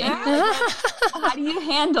coaching? How do you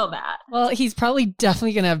handle that? Well, he's probably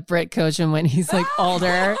definitely going to have Britt coach him when he's like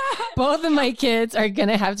older. Both of my kids are going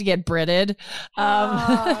to have to get Britted.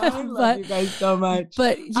 I love you guys so much.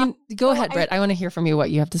 But go ahead, Britt. I want to hear from you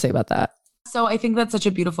what you have to say about that. So I think that's such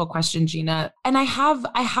a beautiful question, Gina. And I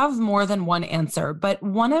have more than one answer, but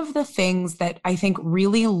one of the things that I think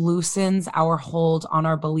really loosens our hold on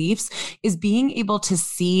our beliefs is being able to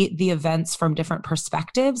see the events from different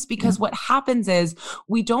perspectives, because what happens is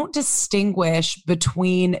we don't distinguish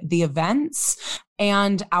between the events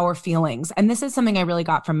and our feelings. And this is something I really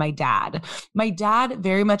got from my dad. My dad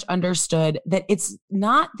very much understood that it's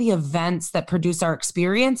not the events that produce our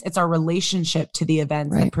experience, it's our relationship to the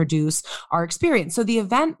events that produce our experience. So the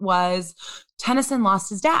event was Tennyson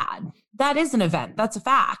lost his dad. That is an event. That's a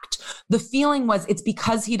fact. The feeling was, it's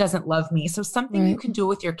because he doesn't love me. So something you can do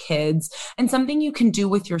with your kids and something you can do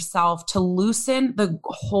with yourself to loosen the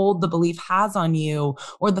hold the belief has on you,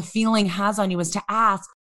 or the feeling has on you, is to ask,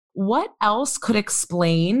 what else could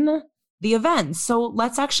explain the event? So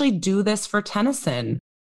let's actually do this for Tennyson.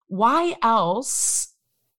 Why else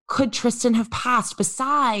could Tristan have passed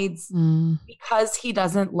besides because he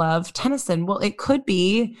doesn't love Tennyson? Well, it could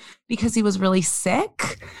be because he was really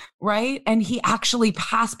sick, right? And he actually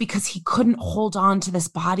passed because he couldn't hold on to this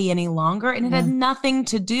body any longer. And it had nothing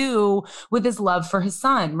to do with his love for his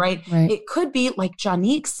son, right? It could be, like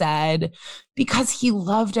Janique said, because he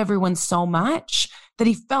loved everyone so much that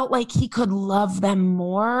he felt like he could love them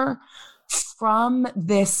more from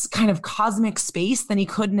this kind of cosmic space than he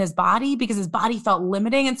could in his body, because his body felt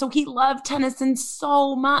limiting. And so he loved Tennyson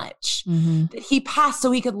so much that he passed so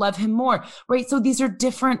he could love him more, right? So these are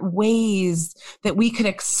different ways that we could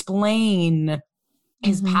explain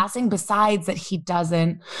his passing, besides that he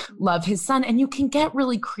doesn't love his son. And you can get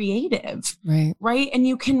really creative, right? And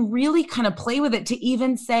you can really kind of play with it to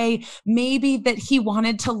even say maybe that he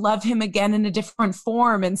wanted to love him again in a different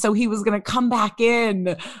form. And so he was going to come back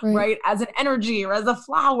in, right? As an energy or as a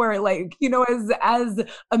flower, like, as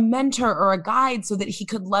a mentor or a guide, so that he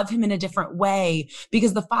could love him in a different way,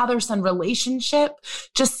 because the father-son relationship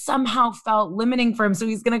just somehow felt limiting for him. So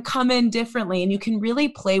he's going to come in differently, and you can really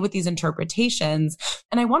play with these interpretations.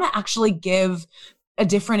 And I want to actually give a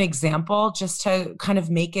different example just to kind of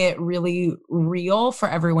make it really real for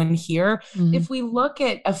everyone here. If we look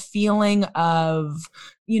at a feeling of,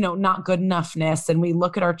 not good enoughness, and we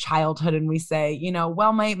look at our childhood and we say,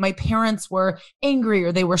 well, my parents were angry,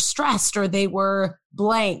 or they were stressed, or they were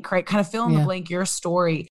blank, right? Kind of fill in the blank, your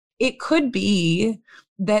story. It could be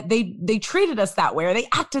that they treated us that way, or they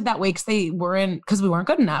acted that way because we weren't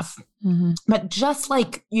good enough. But just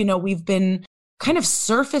like, we've been kind of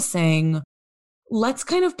surfacing, let's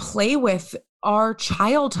kind of play with our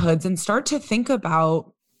childhoods and start to think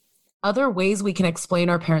about other ways we can explain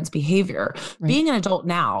our parents' behavior. Being an adult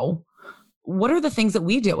now, what are the things that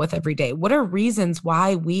we deal with every day? What are reasons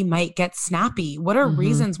why we might get snappy? What are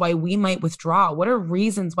reasons why we might withdraw? What are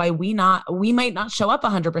reasons why we might not show up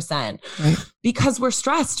 100%? Because we're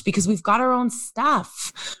stressed, because we've got our own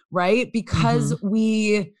stuff, right? Because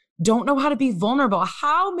we don't know how to be vulnerable.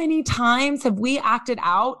 How many times have we acted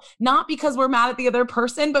out, not because we're mad at the other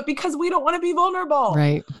person, but because we don't want to be vulnerable?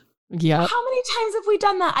 Yeah. How many times have we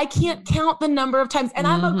done that? I can't count the number of times. And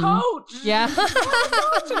I'm a coach. Yeah. I'm a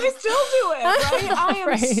coach and I still do it, right? I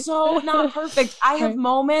am so not perfect. I have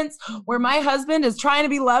moments where my husband is trying to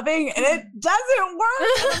be loving and it doesn't work.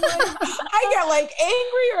 I get like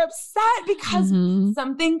angry or upset because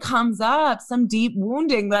something comes up, some deep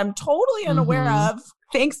wounding that I'm totally unaware of.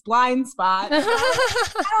 Thanks, blind spot. And I'm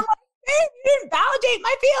like, you didn't validate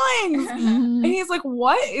my feelings. And he's like,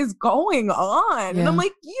 what is going on? And I'm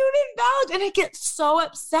like, you didn't validate. And I get so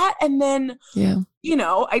upset. And then, you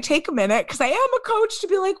know, I take a minute because I am a coach to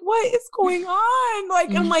be like, what is going on?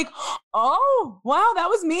 Like, I'm like, oh, wow, that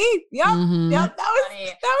was me. Yep. Yep. That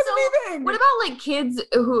was amazing. What about like kids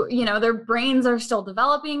who, you know, their brains are still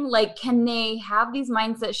developing? Like, can they have these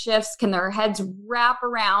mindset shifts? Can their heads wrap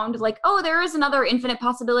around like, oh, there is another infinite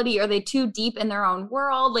possibility? Are they too deep in their own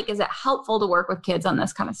world? Like, is it helpful to work with kids on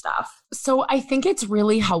this kind of stuff? So I think it's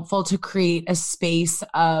really helpful to create a space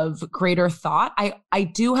of greater thought. I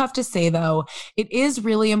do have to say, though, it is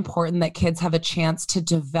really important that kids have a chance to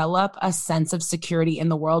develop a sense of security in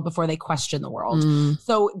the world before they question the world.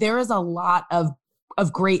 So there is a lot of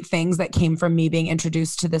great things that came from me being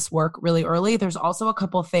introduced to this work really early. There's also a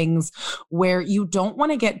couple things where you don't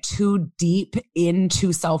want to get too deep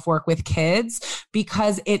into self-work with kids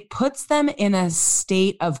because it puts them in a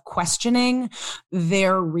state of questioning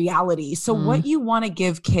their reality. So what you want to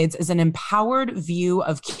give kids is an empowered view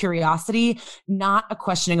of curiosity, not a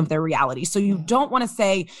questioning of their reality. So you don't want to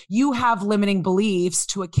say you have limiting beliefs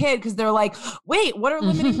to a kid because they're like, wait, what are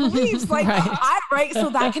limiting beliefs? Like, right. So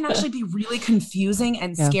that can actually be really confusing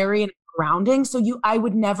and scary and grounding. So I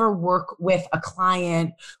would never work with a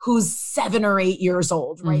client who's 7 or 8 years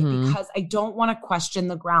old, right? Because I don't want to question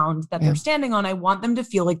the ground that they're standing on. I want them to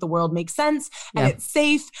feel like the world makes sense and it's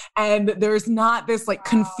safe. And there's not this like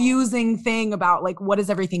confusing thing about like, what does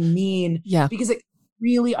everything mean? Because it's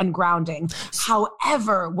really ungrounding.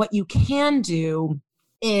 However, what you can do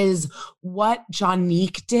is what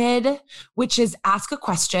Jonique did, which is ask a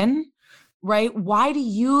question. Right? Why do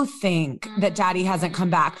you think that daddy hasn't come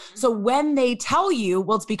back? So when they tell you,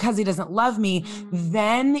 well, it's because he doesn't love me,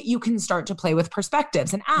 then you can start to play with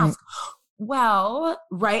perspectives and ask, well,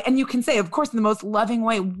 right. And you can say, of course, in the most loving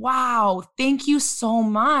way, wow, thank you so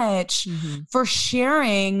much for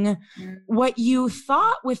sharing what you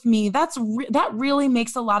thought with me. That really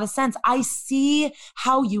makes a lot of sense. I see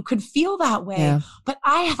how you could feel that way, but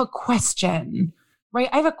I have a question, right?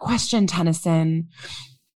 I have a question, Tennyson.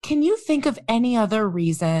 Can you think of any other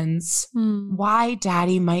reasons why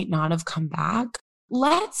daddy might not have come back?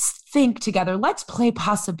 Let's think together. Let's play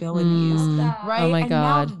possibilities, right? Oh my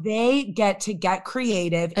God. Now they get to get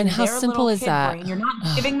creative. And how simple is that? Brain. You're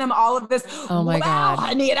not giving them all of this. Oh my God.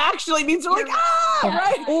 Honey, it actually means you're like,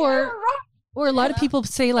 right? Or a lot of people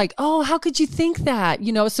say like, oh, how could you think that?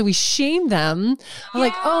 You know, so we shame them.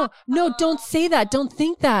 Like, oh, no, don't say that. Don't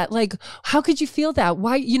think that. Like, how could you feel that?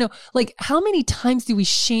 Why, you know, like how many times do we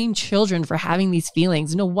shame children for having these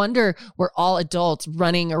feelings? No wonder we're all adults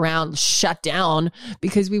running around shut down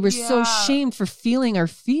because we were so shamed for feeling our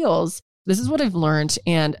feels. This is what I've learned.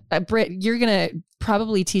 And Britt, you're going to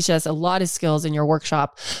probably teach us a lot of skills in your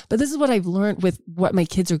workshop, but this is what I've learned with what my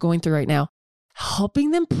kids are going through right now.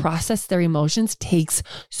 Helping them process their emotions takes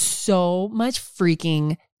so much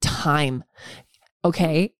freaking time.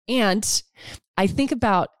 Okay. And I think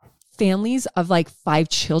about families of like 5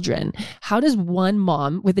 children. How does one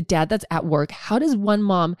mom with a dad that's at work, how does one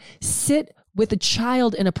mom sit with a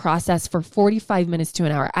child in a process for 45 minutes to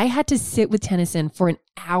an hour? I had to sit with Tennyson for an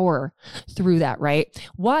hour through that, right?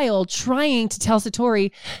 While trying to tell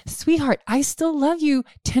Satori, sweetheart, I still love you.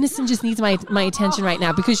 Tennyson just needs my attention right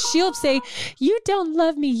now, because she'll say, you don't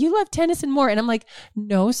love me. You love Tennyson more. And I'm like,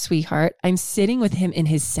 no, sweetheart, I'm sitting with him in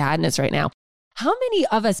his sadness right now. How many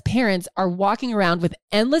of us parents are walking around with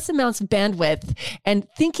endless amounts of bandwidth and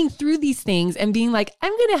thinking through these things and being like,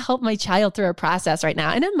 I'm going to help my child through a process right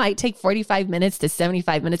now. And it might take 45 minutes to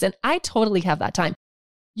 75 minutes. And I totally have that time.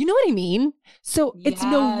 You know what I mean? So it's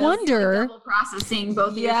no wonder. Double processing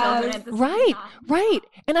both of your children at the same time. Right.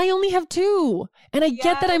 And I only have 2. And I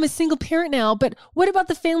get that I'm a single parent now, but what about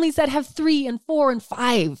the families that have 3 and 4 and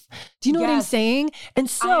 5? Do you know what I'm saying? And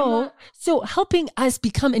so helping us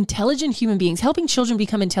become intelligent human beings, helping children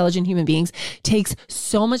become intelligent human beings takes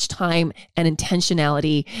so much time and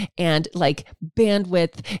intentionality and like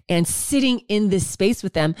bandwidth and sitting in this space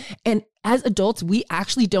with them. And as adults, we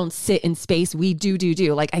actually don't sit in space. We do.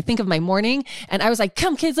 Like I think of my morning and I was like,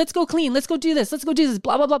 come kids, let's go clean. Let's go do this.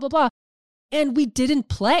 Blah, blah, blah, blah, blah. And we didn't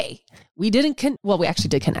play. We didn't, we actually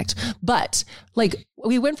did connect, but like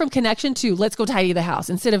we went from connection to let's go tidy the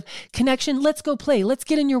house instead of connection. Let's go play. Let's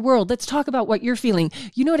get in your world. Let's talk about what you're feeling.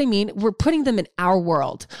 You know what I mean? We're putting them in our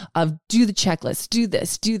world of do the checklist, do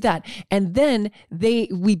this, do that. And then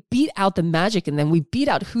we beat out the magic in them. We beat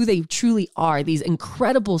out who they truly are, these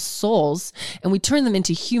incredible souls, and we turn them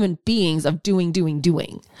into human beings of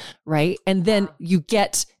doing, right? And then you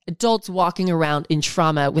get adults walking around in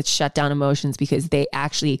trauma with shutdown emotions because they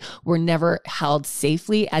actually were never held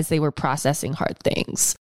safely as they were processing hard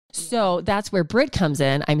things. So that's where Britt comes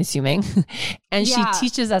in, I'm assuming, and she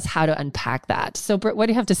teaches us how to unpack that. So Britt, what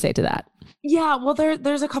do you have to say to that? Yeah, well,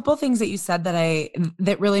 there's a couple of things that you said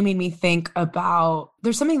that really made me think about.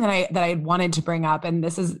 There's something that I wanted to bring up, and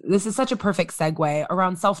this is such a perfect segue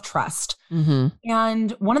around self-trust. Mm-hmm.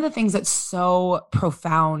 And one of the things that's so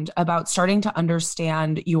profound about starting to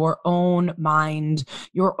understand your own mind,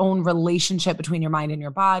 your own relationship between your mind and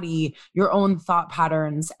your body, your own thought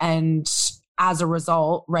patterns, and as a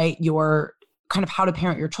result, right, your kind of how to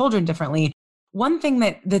parent your children differently. One thing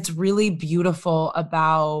that's really beautiful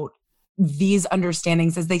about these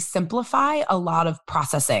understandings is they simplify a lot of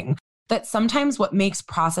processing. That sometimes what makes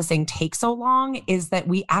processing take so long is that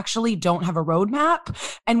we actually don't have a roadmap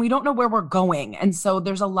and we don't know where we're going. And so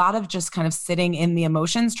there's a lot of just kind of sitting in the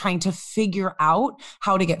emotions, trying to figure out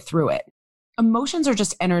how to get through it. Emotions are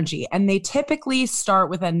just energy, and they typically start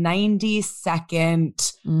with a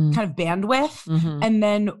 90-second kind of bandwidth. Mm-hmm. And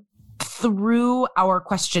then through our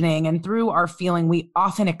questioning and through our feeling, we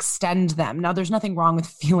often extend them. Now, there's nothing wrong with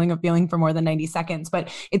feeling for more than 90 seconds, but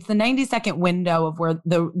it's the 90-second window of where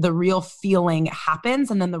the real feeling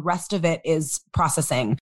happens. And then the rest of it is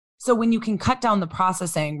processing. So when you can cut down the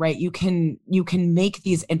processing, right, you can make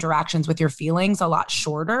these interactions with your feelings a lot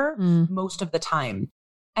shorter most of the time.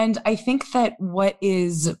 And I think that what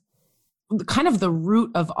is kind of the root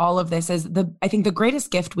of all of this is I think the greatest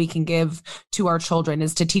gift we can give to our children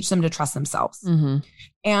is to teach them to trust themselves. Mm-hmm.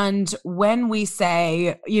 And when we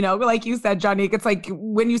say, like you said, Jonique, it's like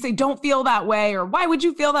when you say, don't feel that way, or why would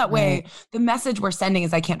you feel that way? The message we're sending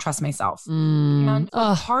is I can't trust myself. And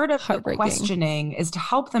part of the questioning is to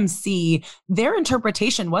help them see their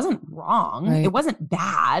interpretation wasn't wrong. Right. It wasn't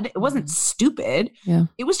bad. It wasn't stupid. Yeah.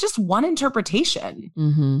 It was just one interpretation,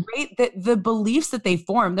 right? That the beliefs that they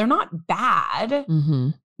form, they're not bad. Mm-hmm.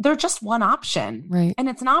 They're just one option. Right. And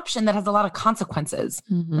it's an option that has a lot of consequences.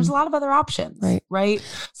 Mm-hmm. There's a lot of other options. Right.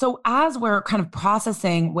 So as we're kind of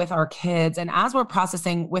processing with our kids and as we're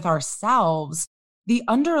processing with ourselves, the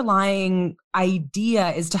underlying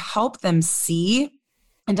idea is to help them see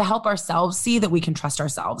and to help ourselves see that we can trust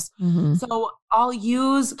ourselves. Mm-hmm. So I'll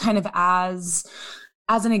use kind of as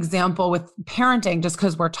an example with parenting, just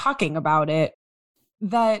because we're talking about it,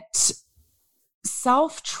 that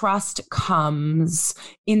self-trust comes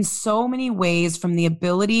in so many ways from the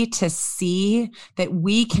ability to see that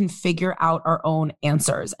we can figure out our own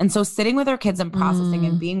answers. And so sitting with our kids and processing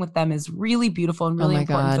and being with them is really beautiful and really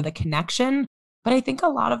important for the connection. But I think a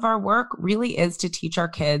lot of our work really is to teach our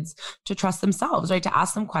kids to trust themselves, right? To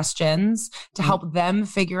ask them questions, to help them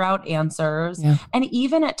figure out answers. Yeah. And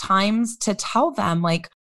even at times to tell them, like,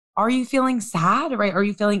 are you feeling sad, right? Are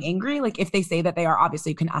you feeling angry? Like if they say that they are,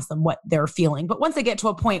 obviously you can ask them what they're feeling. But once they get to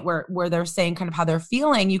a point where they're saying kind of how they're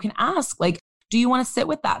feeling, you can ask, like, do you want to sit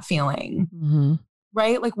with that feeling? Mm-hmm.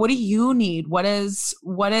 Right? Like, what do you need? What is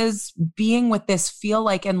being with this feel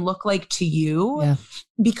like and look like to you? Yeah.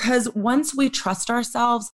 Because once we trust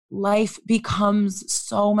ourselves, life becomes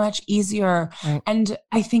so much easier. Right. And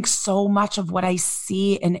I think so much of what I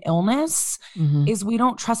see in illness is we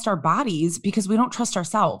don't trust our bodies because we don't trust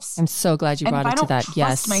ourselves. I'm so glad you brought it to that. Yes. If I don't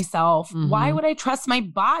trust myself, why would I trust my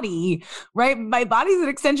body? Right? My body's an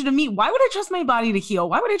extension of me. Why would I trust my body to heal?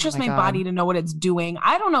 Why would I trust my body to know what it's doing?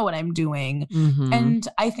 I don't know what I'm doing. Mm-hmm. And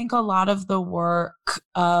I think a lot of the work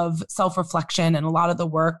of self-reflection and a lot of the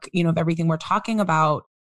work, of everything we're talking about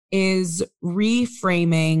is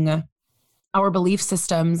reframing our belief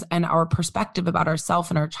systems and our perspective about ourselves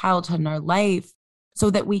and our childhood and our life so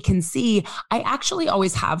that we can see, I actually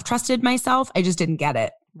always have trusted myself. I just didn't get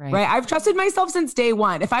it. Right? I've trusted myself since day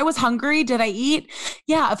one. If I was hungry, did I eat?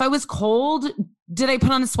 Yeah. If I was cold, did I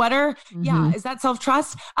put on a sweater? Mm-hmm. Yeah. Is that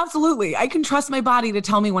self-trust? Absolutely. I can trust my body to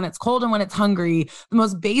tell me when it's cold and when it's hungry. The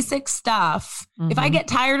most basic stuff. Mm-hmm. If I get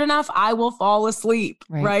tired enough, I will fall asleep.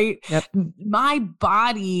 Right? Yep. My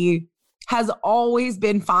body has always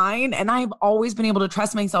been fine. And I've always been able to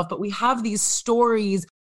trust myself. But we have these stories,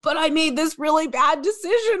 but I made this really bad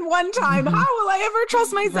decision one time. Mm-hmm. How will I ever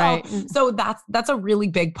trust myself? Right. So that's a really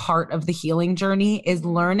big part of the healing journey is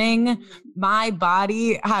learning my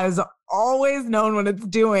body has always known what it's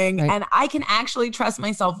doing. Right. And I can actually trust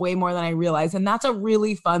myself way more than I realize. And that's a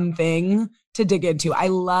really fun thing to dig into. I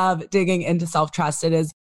love digging into self-trust. It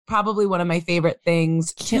is probably one of my favorite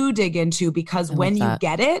things to dig into, because when you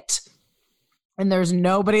get it, and there's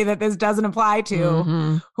nobody that this doesn't apply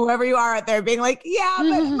to, whoever you are out there being like, yeah,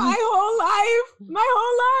 but my whole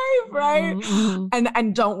life, right?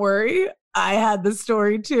 And don't worry, I had the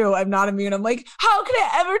story too. I'm not immune. I'm like, how could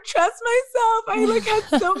I ever trust myself? I like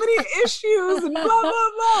had so many issues and blah, blah,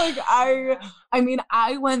 blah. Like I mean,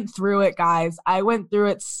 I went through it, guys. I went through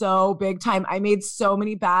it so big time. I made so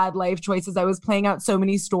many bad life choices. I was playing out so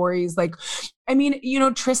many stories. Like, I mean, you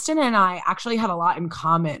know, Tristan and I actually had a lot in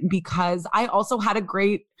common, because I also had a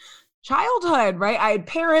great childhood, right? I had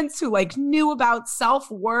parents who like knew about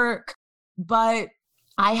self-work, but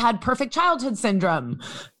I had perfect childhood syndrome.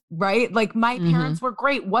 Right? Like my parents were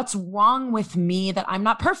great. What's wrong with me that I'm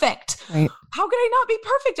not perfect? Right. How could I not be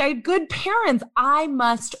perfect? I had good parents. I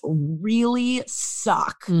must really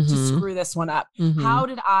suck to screw this one up. How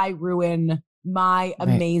did I ruin my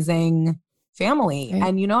amazing family? Right.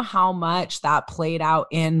 And you know how much that played out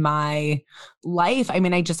in my life? I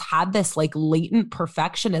mean, I just had this like latent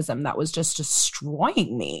perfectionism that was just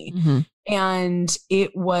destroying me. And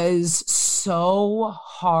it was so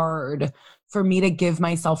hard for me to give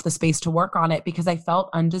myself the space to work on it, because I felt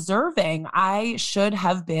undeserving. I should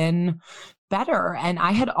have been better. And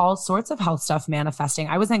I had all sorts of health stuff manifesting.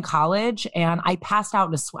 I was in college and I passed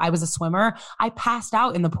out. I was a swimmer. I passed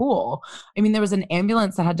out in the pool. I mean, there was an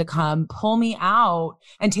ambulance that had to come pull me out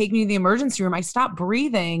and take me to the emergency room. I stopped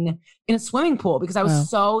breathing in a swimming pool because I was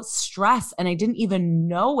so stressed and I didn't even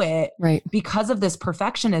know it because of this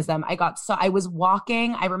perfectionism. I was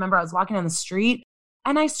walking. I remember I was walking on the street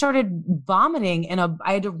and I started vomiting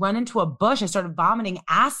I had to run into a bush. I started vomiting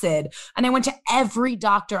acid, and I went to every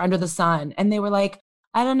doctor under the sun, and they were like,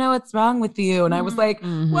 I don't know what's wrong with you. And I was like,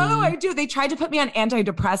 what do I do? They tried to put me on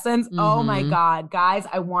antidepressants. Oh my God, guys,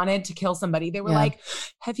 I wanted to kill somebody. They were like,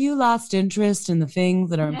 have you lost interest in the things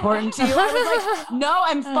that are important to you? I was like, no,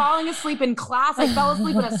 I'm falling asleep in class. I fell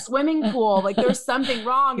asleep in a swimming pool. Like there's something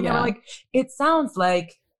wrong. And they were like, it sounds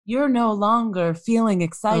like you're no longer feeling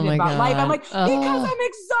excited about life. I'm like, because I'm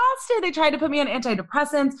exhausted. They tried to put me on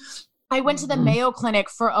antidepressants. I went to the Mayo Clinic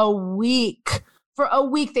for a week. For a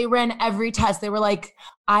week, they ran every test. They were like,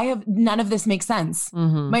 none of this makes sense.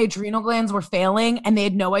 My adrenal glands were failing and they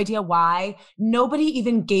had no idea why. Nobody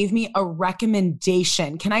even gave me a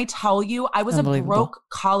recommendation. Can I tell you, I was a broke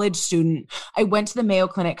college student. I went to the Mayo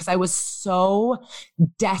Clinic because I was so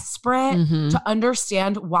desperate to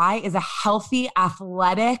understand why is a healthy,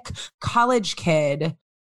 athletic college kid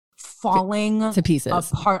falling to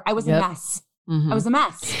pieces apart. I was a mess. I was a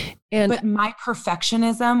mess. But my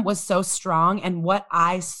perfectionism was so strong. And what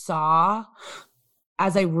I saw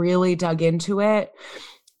as I really dug into it,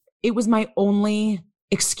 it was my only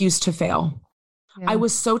excuse to fail. I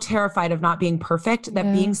was so terrified of not being perfect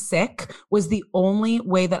that being sick was the only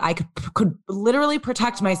way that I could literally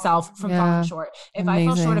protect myself from falling short. If I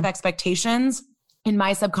fell short of expectations, in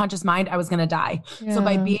my subconscious mind, I was going to die. So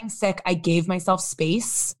by being sick, I gave myself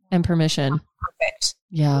space and permission. Perfect.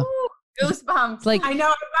 Yeah. Ooh, goosebumps. Like, I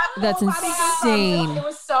know. That's insane. It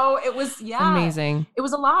was amazing. It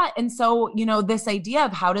was a lot. And so, you know, this idea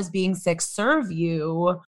of how does being sick serve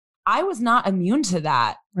you? I was not immune to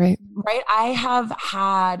that. Right. I have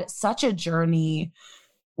had such a journey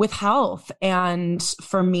with health. And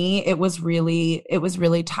for me, it was really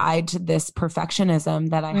tied to this perfectionism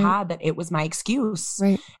that I had, that it was my excuse.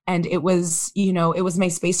 Right. And it was, you know, it was my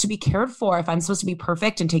space to be cared for. If I'm supposed to be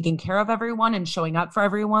perfect and taking care of everyone and showing up for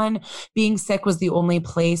everyone, being sick was the only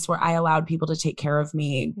place where I allowed people to take care of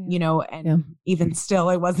me, you know, and even still,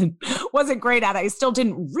 I wasn't great at it. I still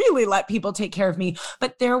didn't really let people take care of me,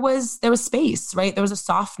 but there was space, right? There was a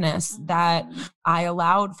softness that I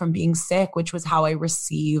allowed from being sick, which was how I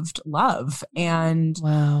received love. And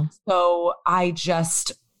so I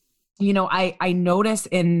just, you know, I notice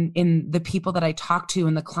in the people that I talk to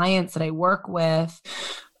and the clients that I work with,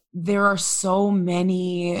 there are so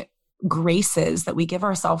many graces that we give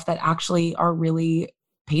ourselves that actually are really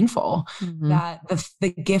painful, that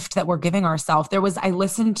the gift that we're giving ourselves. I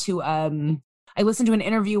listened to an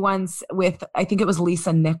interview once with, I think it was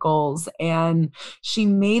Lisa Nichols, and she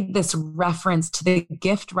made this reference to the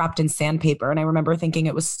gift wrapped in sandpaper. And I remember thinking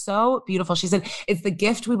it was so beautiful. She said, it's the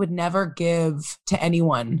gift we would never give to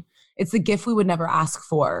anyone. It's the gift we would never ask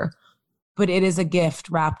for, but it is a gift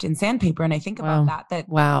wrapped in sandpaper. And I think about that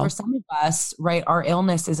for some of us, right, our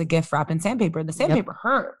illness is a gift wrapped in sandpaper. The sandpaper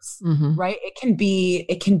hurts, right? It can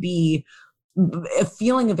be a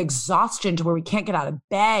feeling of exhaustion to where we can't get out of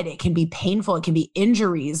bed. It can be painful. It can be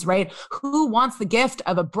injuries, right? Who wants the gift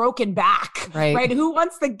of a broken back, right? Who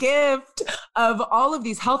wants the gift of all of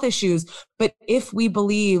these health issues? But if we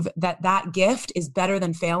believe that that gift is better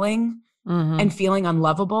than failing and feeling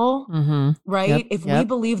unlovable, right? If we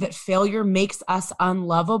believe that failure makes us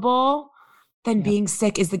unlovable, then being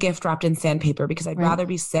sick is the gift wrapped in sandpaper, because I'd rather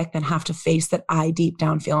be sick than have to face that I deep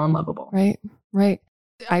down feel unlovable. Right.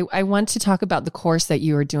 I want to talk about the course that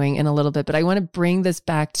you are doing in a little bit, but I want to bring this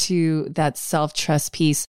back to that self-trust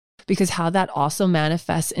piece, because how that also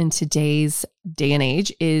manifests in today's day and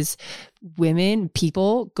age is women,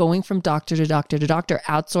 people going from doctor to doctor to doctor,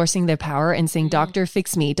 outsourcing their power and saying, doctor,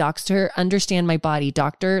 fix me, doctor, understand my body,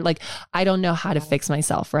 doctor, like, I don't know how to fix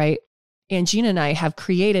myself, right? And Gina and I have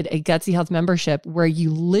created a Gutsy Health membership where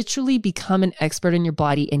you literally become an expert in your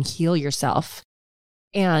body and heal yourself.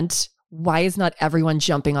 And why is not everyone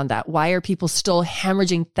jumping on that? Why are people still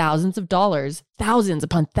hemorrhaging thousands of dollars, thousands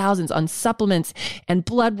upon thousands on supplements and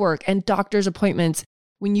blood work and doctor's appointments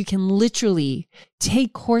when you can literally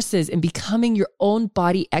take courses and becoming your own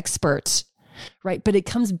body expert, right? But it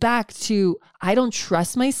comes back to, I don't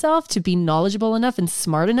trust myself to be knowledgeable enough and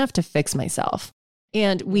smart enough to fix myself.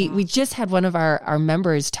 And we just had one of our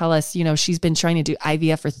members tell us, you know, she's been trying to do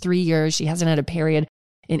IVF for 3 years. She hasn't had a period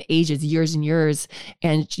in ages, years and years.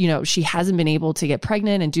 And, you know, she hasn't been able to get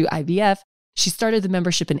pregnant and do IVF. She started the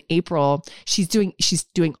membership in April. She's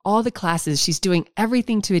doing all the classes. She's doing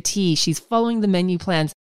everything to a T. She's following the menu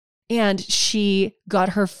plans. And she got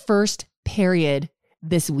her first period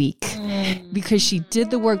this week because she did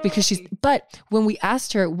the work, but when we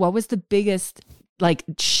asked her, what was the biggest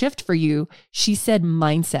shift for you? She said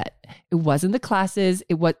mindset. It wasn't the classes.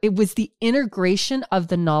 It was the integration of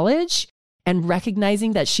the knowledge and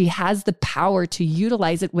recognizing that she has the power to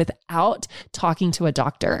utilize it without talking to a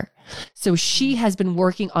doctor. So she has been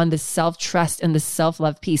working on the self-trust and the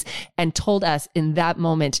self-love piece and told us in that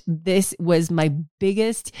moment, this was my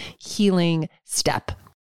biggest healing step.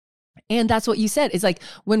 And that's what you said, is like,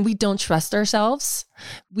 when we don't trust ourselves,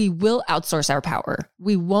 we will outsource our power.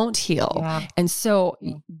 We won't heal. Yeah. And so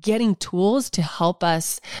getting tools to help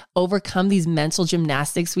us overcome these mental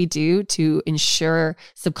gymnastics we do to ensure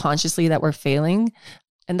subconsciously that we're failing.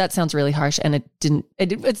 And that sounds really harsh, and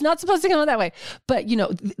it's not supposed to come out that way. But, you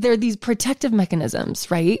know, there are these protective mechanisms,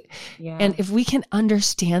 right? Yeah. And if we can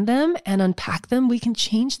understand them and unpack them, we can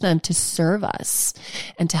change them to serve us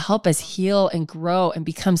and to help us heal and grow and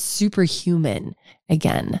become superhuman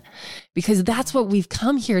again. Because that's what we've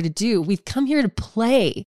come here to do. We've come here to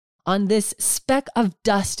play on this speck of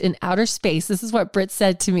dust in outer space. This is what Britt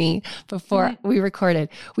said to me before we recorded.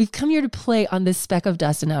 We've come here to play on this speck of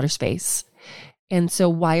dust in outer space. And so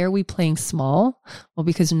why are we playing small? Well,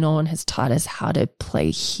 because no one has taught us how to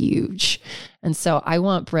play huge. And so I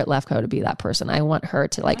want Britt Lefkoe to be that person. I want her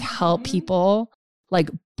to help people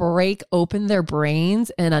break open their brains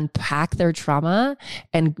and unpack their trauma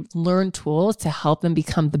and learn tools to help them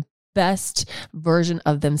become the best version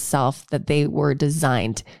of themselves that they were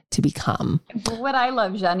designed to become. What I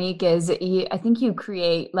love, Janique, is I think you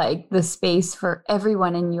create the space for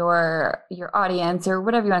everyone in your audience, or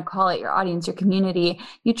whatever you want to call it, your audience, your community.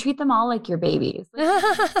 You treat them all like your babies.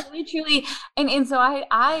 Really, truly. And so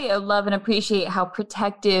I love and appreciate how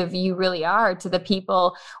protective you really are to the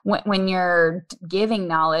people when you're giving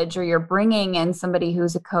knowledge, or you're bringing in somebody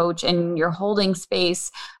who's a coach and you're holding space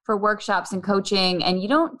for workshops and coaching, and you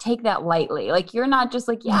don't take that lightly. You're not just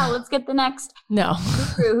let's get the next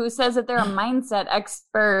guru who says that they're a mindset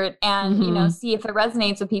expert and see if it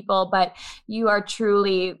resonates with people, but you are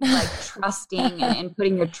truly trusting and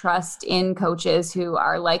putting your trust in coaches who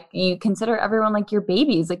are you consider everyone like your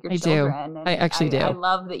babies, like your children. I actually do. I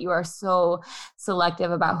love that you are so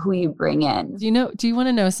selective about who you bring in. Do you want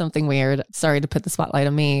to know something weird? Sorry to put the spotlight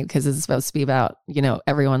on me, because it's supposed to be about,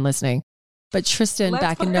 everyone listening. But Tristan,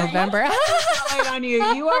 back in November. On you.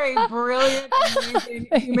 You are a brilliant, amazing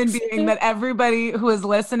human being that everybody who is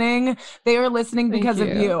listening, they are listening because of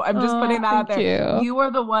you. I'm just putting that out there. You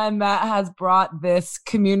are the one that has brought this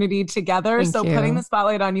community together. Putting the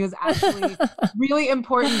spotlight on you is actually really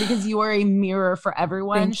important, because you are a mirror for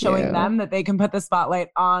everyone, showing them that they can put the spotlight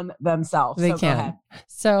on themselves. They can. Go ahead.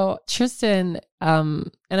 So Tristan,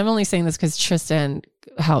 and I'm only saying this because Tristan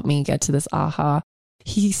helped me get to this aha.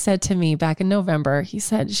 He said to me back in November, he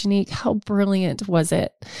said, Janique, how brilliant was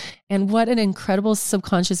it? And what an incredible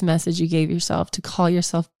subconscious message you gave yourself to call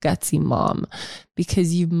yourself Gutsy Mom,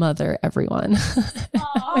 because you mother everyone.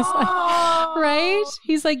 Right?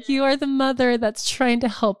 He's like, you are the mother that's trying to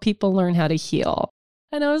help people learn how to heal.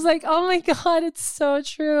 And I was like, oh my God, it's so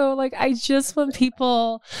true. Like, I just want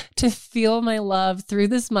people to feel my love through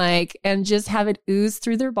this mic and just have it ooze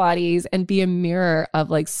through their bodies and be a mirror of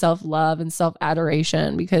like self-love and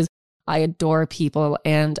self-adoration, because I adore people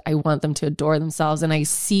and I want them to adore themselves. And I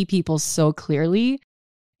see people so clearly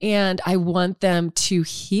and I want them to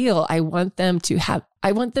heal. I want them to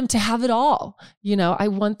have it all. You know, I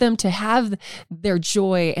want them to have their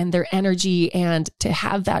joy and their energy and to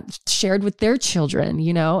have that shared with their children,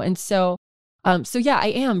 you know? And so yeah, I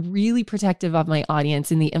am really protective of my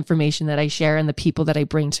audience and the information that I share and the people that I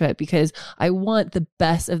bring to it, because I want the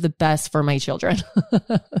best of the best for my children.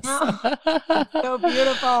 So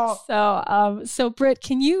beautiful. So Britt,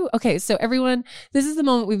 so everyone, this is the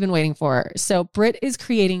moment we've been waiting for. So Britt is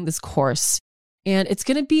creating this course and it's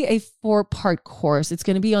going to be a 4-part course. It's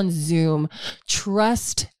going to be on Zoom.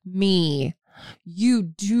 Trust me, you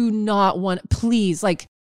do not want, please,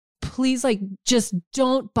 just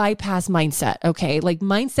don't bypass mindset. Okay. Like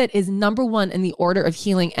mindset is number one in the order of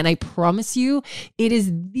healing. And I promise you, it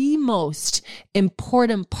is the most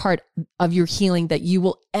important part of your healing that you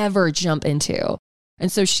will ever jump into.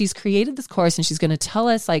 And so she's created this course and she's going to tell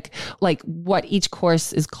us like what each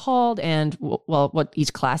course is called and what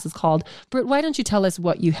each class is called. Britt, why don't you tell us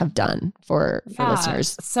what you have done for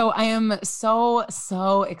listeners? So I am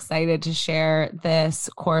so excited to share this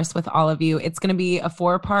course with all of you. It's going to be a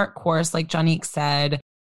 4-part course, like Jonique said.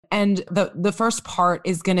 And the first part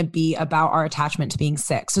is going to be about our attachment to being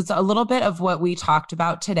sick. So it's a little bit of what we talked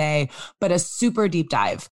about today, but a super deep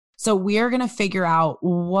dive. So we're going to figure out,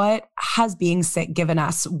 what has being sick given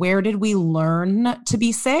us? Where did we learn to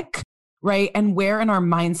be sick, right? And where in our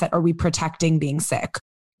mindset are we protecting being sick?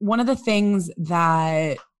 One of the things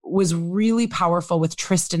that was really powerful with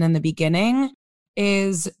Tristan in the beginning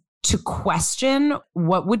is to question,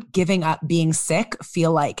 what would giving up being sick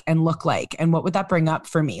feel like and look like? And what would that bring up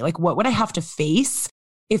for me? Like, what would I have to face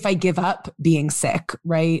if I give up being sick,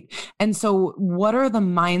 right? And so what are the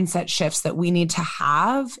mindset shifts that we need to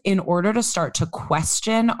have in order to start to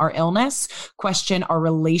question our illness, question our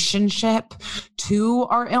relationship to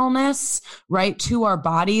our illness, right? To our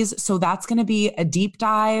bodies. So that's going to be a deep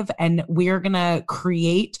dive, and we're going to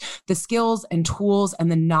create the skills and tools and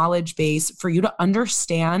the knowledge base for you to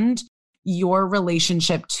understand your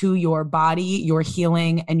relationship to your body, your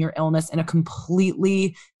healing, and your illness in a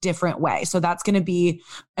completely different way. So that's going to be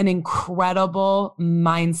an incredible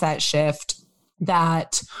mindset shift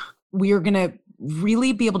that we are going to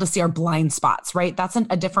really be able to see our blind spots, right? That's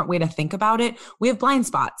a different way to think about it. We have blind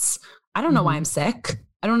spots. I don't know why I'm sick.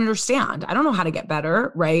 I don't understand. I don't know how to get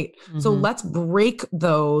better, right? So let's break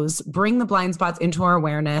those, bring the blind spots into our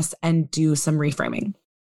awareness, and do some reframing.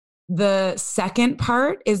 The second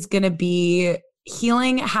part is going to be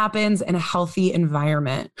healing happens in a healthy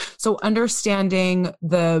environment. So understanding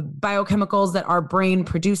the biochemicals that our brain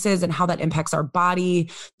produces and how that impacts our body.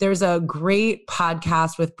 There's a great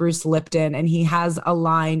podcast with Bruce Lipton, and he has a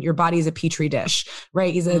line, your body is a petri dish,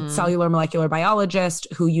 right? He's a cellular molecular biologist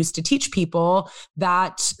who used to teach people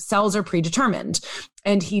that cells are predetermined.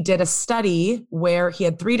 And he did a study where he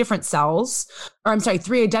had 3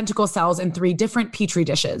 identical cells in 3 different petri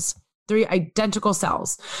dishes. 3 identical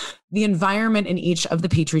cells. The environment in each of the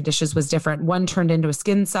petri dishes was different. One turned into a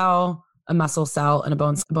skin cell, a muscle cell, and a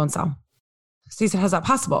bone cell. So he said, how's that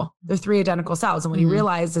possible? They're 3 identical cells. And what he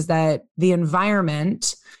realized is that the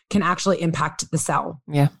environment can actually impact the cell.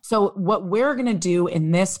 Yeah. So what we're going to do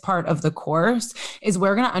in this part of the course is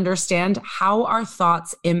we're going to understand how our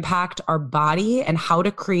thoughts impact our body and how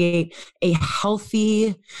to create a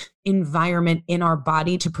healthy environment in our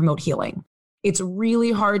body to promote healing. It's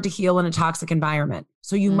really hard to heal in a toxic environment.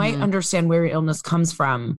 So you might understand where your illness comes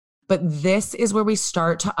from, but this is where we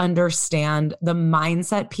start to understand the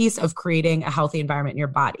mindset piece of creating a healthy environment in your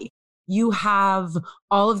body. You have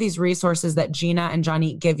all of these resources that Gina and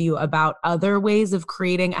Jonique give you about other ways of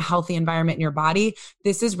creating a healthy environment in your body.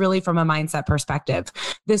 This is really from a mindset perspective.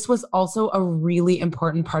 This was also a really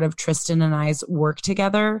important part of Tristan and I's work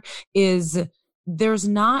together is there's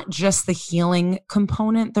not just the healing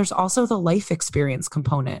component, there's also the life experience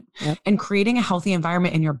component. Yep. And creating a healthy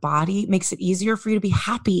environment in your body makes it easier for you to be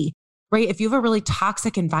happy, right? If you have a really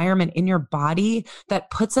toxic environment in your body that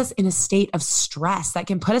puts us in a state of stress, that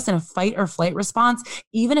can put us in a fight or flight response,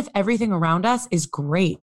 even if everything around us is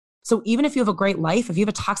great. So even if you have a great life, if you have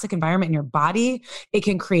a toxic environment in your body, it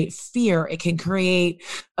can create fear. It can create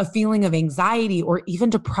a feeling of anxiety or even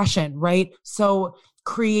depression, right? So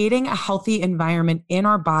creating a healthy environment in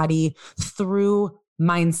our body through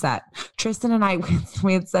mindset. Tristan and I,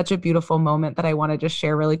 we had such a beautiful moment that I want to just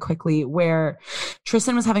share really quickly where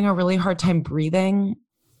Tristan was having a really hard time breathing.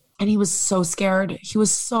 And he was so scared. He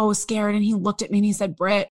was so scared. And he looked at me and he said,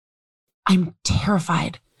 Britt, I'm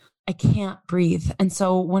terrified. I can't breathe. And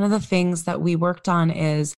so one of the things that we worked on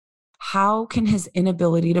is how can his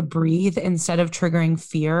inability to breathe, instead of triggering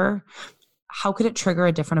fear, how could it trigger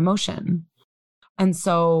a different emotion? And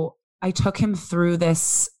so I took him through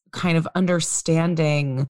this kind of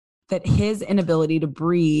understanding that his inability to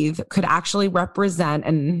breathe could actually represent,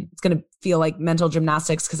 and it's going to feel like mental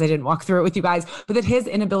gymnastics because I didn't walk through it with you guys, but that his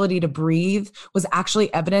inability to breathe was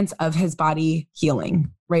actually evidence of his body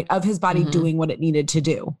healing, right? Of his body doing what it needed to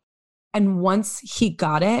do. And once he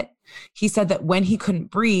got it, he said that when he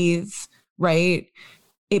couldn't breathe, right,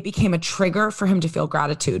 it became a trigger for him to feel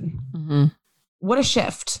gratitude. What a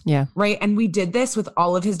shift. Yeah. Right. And we did this with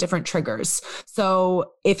all of his different triggers.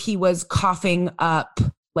 So if he was coughing up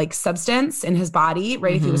like substance in his body,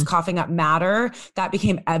 right? If he was coughing up matter, that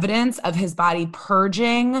became evidence of his body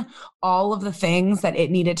purging all of the things that it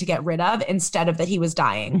needed to get rid of, instead of that he was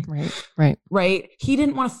dying. Right. He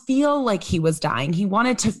didn't want to feel like he was dying. He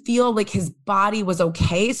wanted to feel like his body was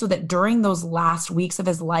okay, so that during those last weeks of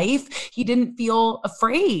his life, he didn't feel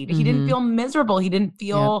afraid. He didn't feel miserable. He didn't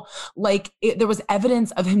feel like there was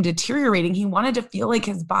evidence of him deteriorating. He wanted to feel like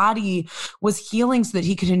his body was healing so that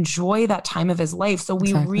he could enjoy that time of his life. So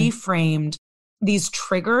we reframed these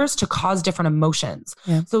triggers to cause different emotions.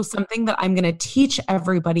 So something that I'm going to teach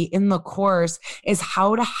everybody in the course is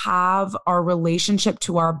how to have our relationship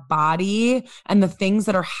to our body and the things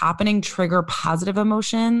that are happening trigger positive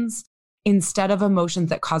emotions, instead of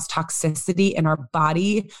emotions that cause toxicity in our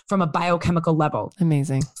body from a biochemical level.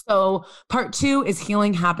 Amazing. So part 2 is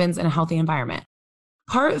healing happens in a healthy environment.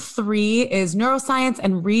 Part 3 is neuroscience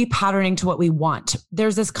and repatterning to what we want.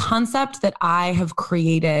 There's this concept that I have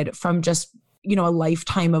created from just, a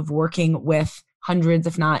lifetime of working with hundreds,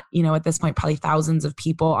 if not, at this point, probably thousands of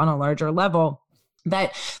people on a larger level,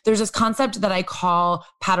 that there's this concept that I call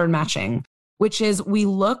pattern matching, which is we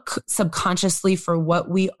look subconsciously for what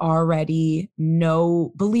we already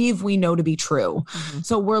believe we know to be true.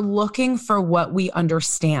 So we're looking for what we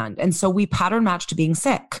understand. And so we pattern match to being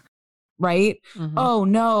sick. Right? Oh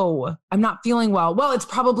no, I'm not feeling well. Well, it's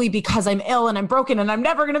probably because I'm ill and I'm broken and I'm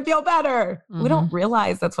never going to feel better. We don't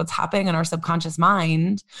realize that's what's happening in our subconscious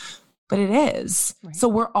mind, but it is. Right. So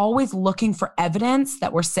we're always looking for evidence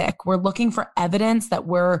that we're sick. We're looking for evidence that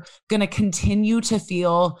we're going to continue to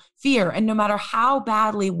feel fear. And no matter how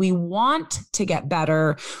badly we want to get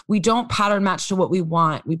better, we don't pattern match to what we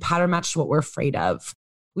want. We pattern match to what we're afraid of.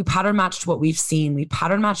 We pattern match to what we've seen. We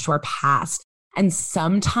pattern match to our past. And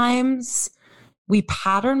sometimes we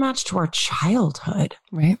pattern match to our childhood,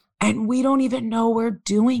 right? And we don't even know we're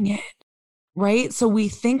doing it, right? So we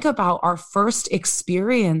think about our first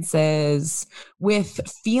experiences with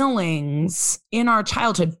feelings in our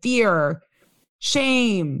childhood, fear,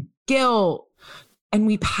 shame, guilt, and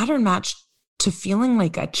we pattern match to feeling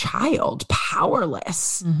like a child,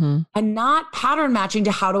 powerless, and not pattern matching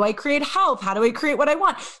to how do I create health? How do I create what I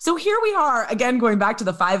want? So here we are, again, going back to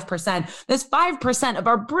the 5%, this 5% of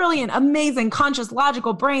our brilliant, amazing, conscious,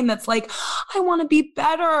 logical brain that's like, I want to be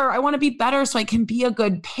better. I want to be better so I can be a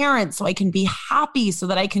good parent, so I can be happy, so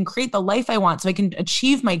that I can create the life I want, so I can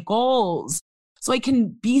achieve my goals, so I can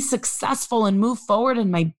be successful and move forward in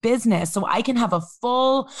my business, so I can have a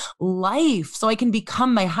full life, so I can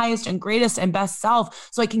become my highest and greatest and best self,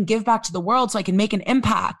 so I can give back to the world, so I can make an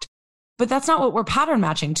impact. But that's not what we're pattern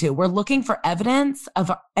matching to. We're looking for evidence of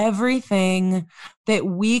everything that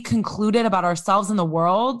we concluded about ourselves and the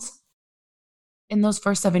world in those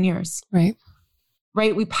first 7 years.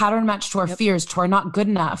 Right? We pattern match to our fears, to our not good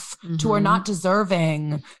enough, to our not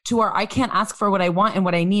deserving, to our I can't ask for what I want and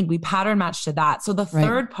what I need. We pattern match to that. So the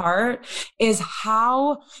third part is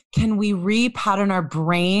how can we repattern our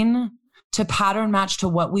brain to pattern match to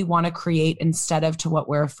what we want to create instead of to what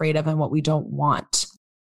we're afraid of and what we don't want.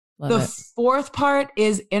 The fourth part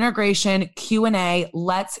is integration, Q&A.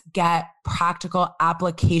 Let's get practical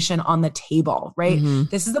application on the table, right?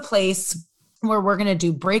 This is a place where we're going to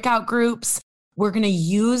do breakout groups. We're going to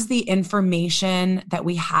use the information that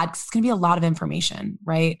we had, because it's going to be a lot of information,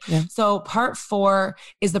 right? So part 4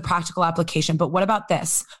 is the practical application. But what about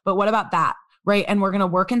this? But what about that? Right? And we're going to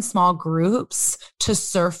work in small groups to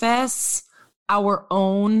surface our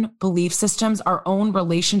own belief systems, our own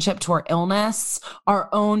relationship to our illness, our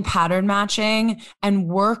own pattern matching, and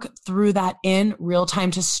work through that in real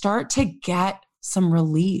time to start to get some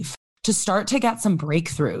relief, to start to get some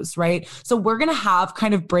breakthroughs, right? So we're going to have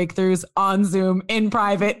kind of breakthroughs on Zoom, in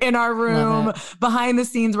private, in our room, behind the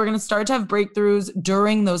scenes. We're going to start to have breakthroughs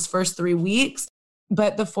during those first 3 weeks.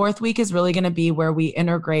 But the 4th week is really going to be where we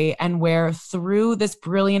integrate, and where through this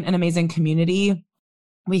brilliant and amazing community,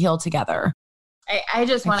 we heal together. I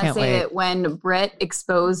just want to say that when Britt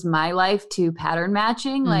exposed my life to pattern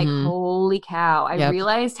matching, like, holy cow, I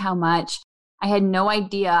realized how much I had no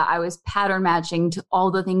idea I was pattern matching to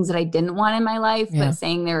all the things that I didn't want in my life, but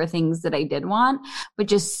saying there were things that I did want, but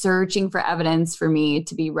just searching for evidence for me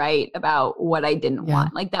to be right about what I didn't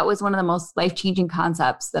want. Like, that was one of the most life-changing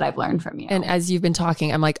concepts that I've learned from you. And as you've been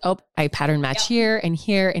talking, I'm like, oh, I pattern match here and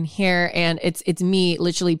here and here. And it's me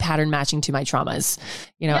literally pattern matching to my traumas,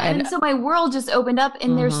 you know? And so my world just opened up,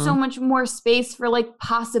 and there's so much more space for like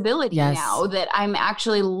possibility now that I'm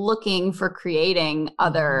actually looking for creating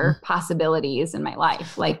other possibilities in my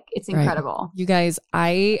life. Like, it's incredible. Right. You guys,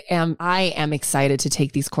 I am excited to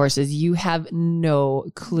take these courses. You have no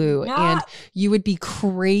clue. And you would be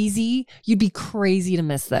crazy. You'd be crazy to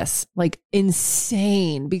miss this. Like,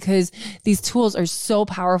 insane, because these tools are so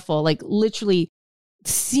powerful. Like, literally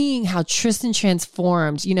seeing how Tristan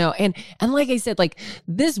transformed, you know, and like I said, like,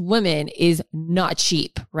 this woman is not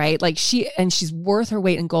cheap, right? Like, she's worth her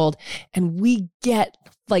weight in gold, and we get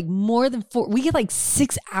like more than we get like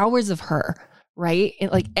 6 hours of her, right?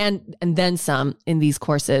 And like, and then some in these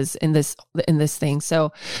courses, in this thing.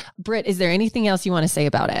 So Britt, is there anything else you want to say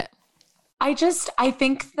about it? I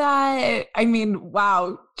think that, I mean,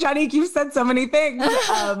 wow, Jenny, you've said so many things.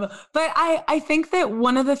 But I think that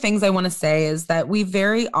one of the things I want to say is that we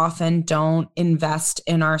very often don't invest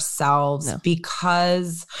in ourselves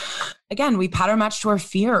because, again, we pattern match to our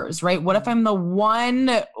fears, right? What if I'm the one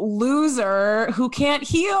loser who can't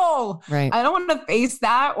heal? Right. I don't want to face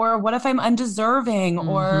that. Or what if I'm undeserving?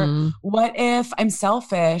 Or what if I'm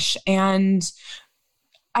selfish? And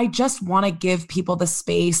I just want to give people the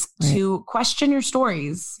space to question your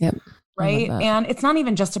stories. Yep. Right. And it's not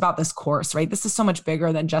even just about this course, right? This is so much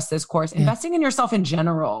bigger than just this course. Investing in yourself in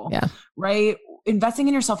general, right? Investing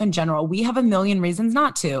in yourself in general. We have a million reasons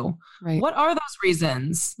not to. Right. What are those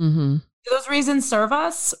reasons? Do those reasons serve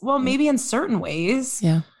us? Well, maybe in certain ways.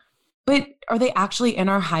 Yeah. But are they actually in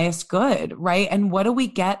our highest good, right? And what do we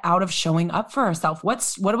get out of showing up for ourselves?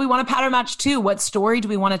 What do we want to pattern match to? What story do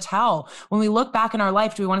we want to tell? When we look back in our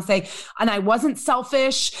life, do we want to say, and I wasn't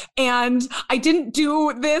selfish, and I didn't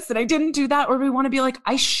do this, and I didn't do that? Or do we want to be like,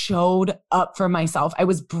 I showed up for myself. I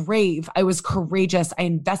was brave. I was courageous. I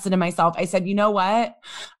invested in myself. I said, you know what?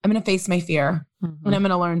 I'm going to face my fear. And I'm going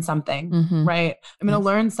to learn something, right? I'm going to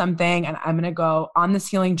learn something, and I'm going to go on this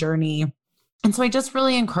healing journey. And so I just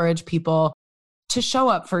really encourage people to show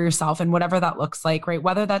up for yourself, and whatever that looks like, right?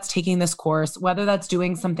 Whether that's taking this course, whether that's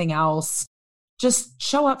doing something else, just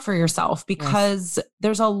show up for yourself, because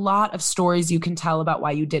there's a lot of stories you can tell about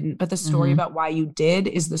why you didn't, but the story about why you did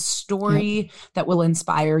is the story that will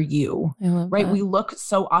inspire you, right? We look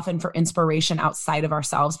so often for inspiration outside of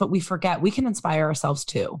ourselves, but we forget we can inspire ourselves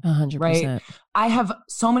too, 100%. right? I have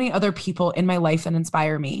so many other people in my life that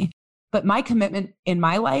inspire me. But my commitment in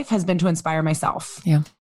my life has been to inspire myself. Yeah.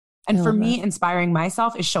 And for me, inspiring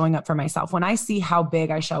myself is showing up for myself. When I see how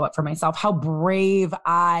big I show up for myself, how brave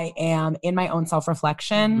I am in my own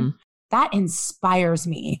self-reflection, that inspires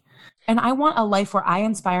me. And I want a life where I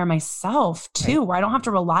inspire myself too, where I don't have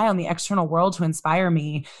to rely on the external world to inspire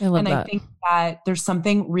me. I think that there's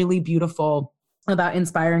something really beautiful about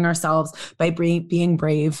inspiring ourselves by being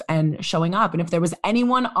brave and showing up. And if there was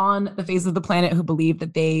anyone on the face of the planet who believed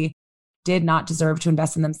that they did not deserve to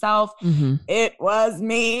invest in themselves, it was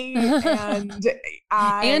me. And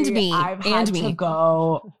I've had to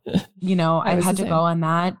go, you know, I've had to go on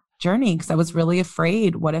that journey because I was really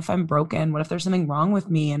afraid. What if I'm broken? What if there's something wrong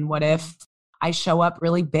with me? And what if I show up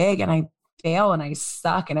really big and I fail and I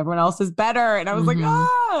suck and everyone else is better? And I was like,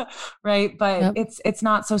 right. But it's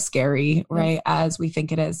not so scary, right? As we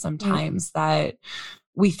think it is sometimes, that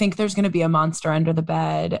we think there's going to be a monster under the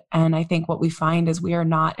bed. And I think what we find is we are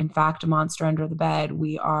not, in fact, a monster under the bed.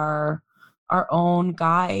 We are our own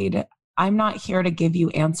guide. I'm not here to give you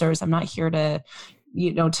answers. I'm not here to,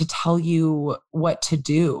 you know, to tell you what to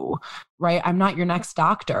do, right? I'm not your next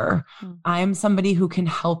doctor. I'm somebody who can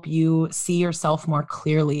help you see yourself more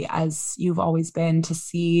clearly, as you've always been, to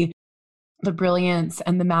see the brilliance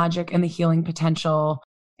and the magic and the healing potential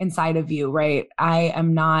inside of you, right? I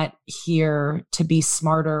am not here to be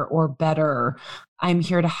smarter or better. I'm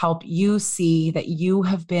here to help you see that you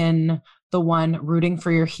have been the one rooting for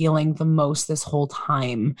your healing the most this whole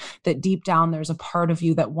time, that deep down there's a part of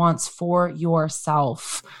you that wants for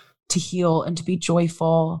yourself to heal and to be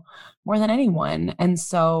joyful more than anyone. And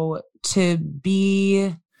so to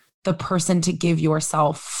be the person to give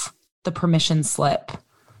yourself the permission slip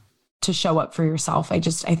to show up for yourself, I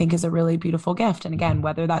think is a really beautiful gift. And again,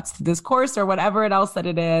 whether that's this course or whatever else that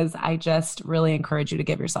it is, I just really encourage you to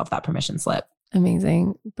give yourself that permission slip.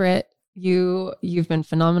 Amazing. Britt, You've been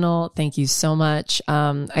phenomenal. Thank you so much.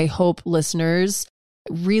 I hope listeners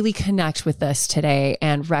really connect with this today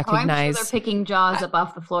and recognize. I'm sure they're picking jaws up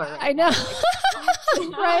off the floor. Right I know.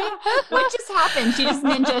 Right? What just happened? She just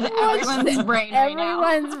ninja'd everyone's brain right now.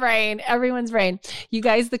 Everyone's brain. You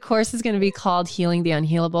guys, the course is going to be called Healing the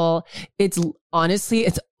Unhealable. It's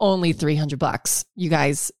only $300. You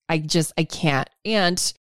guys, I can't.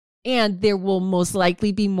 And there will most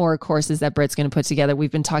likely be more courses that Britt's going to put together.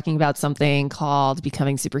 We've been talking about something called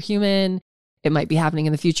Becoming Superhuman. It might be happening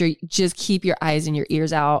in the future. Just keep your eyes and your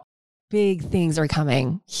ears out. Big things are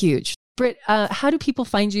coming. Huge. Britt, how do people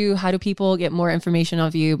find you? How do people get more information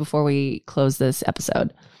of you before we close this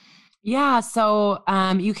episode? Yeah. So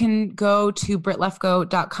you can go to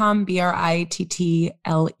brittlefkoe.com,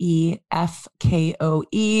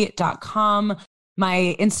 BRITTLEFKOE.com.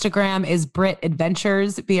 My Instagram is Britt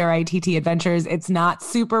Adventures, BRITT Adventures. It's not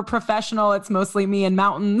super professional. It's mostly me in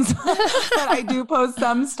mountains, but I do post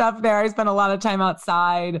some stuff there. I spend a lot of time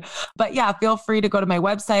outside. But yeah, feel free to go to my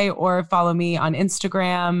website or follow me on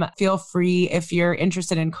Instagram. Feel free, if you're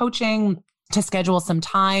interested in coaching, to schedule some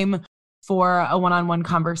time for a one-on-one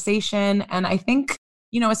conversation. And I think,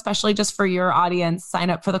 especially just for your audience, sign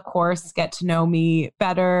up for the course, get to know me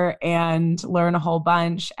better and learn a whole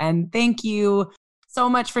bunch. And thank you so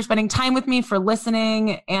much for spending time with me, for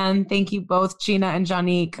listening. And thank you both, Gina and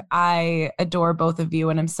Jonique. I adore both of you.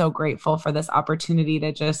 And I'm so grateful for this opportunity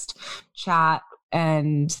to just chat.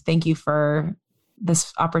 And thank you for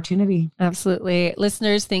this opportunity. Absolutely.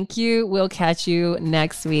 Listeners, thank you. We'll catch you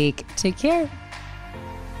next week. Take care.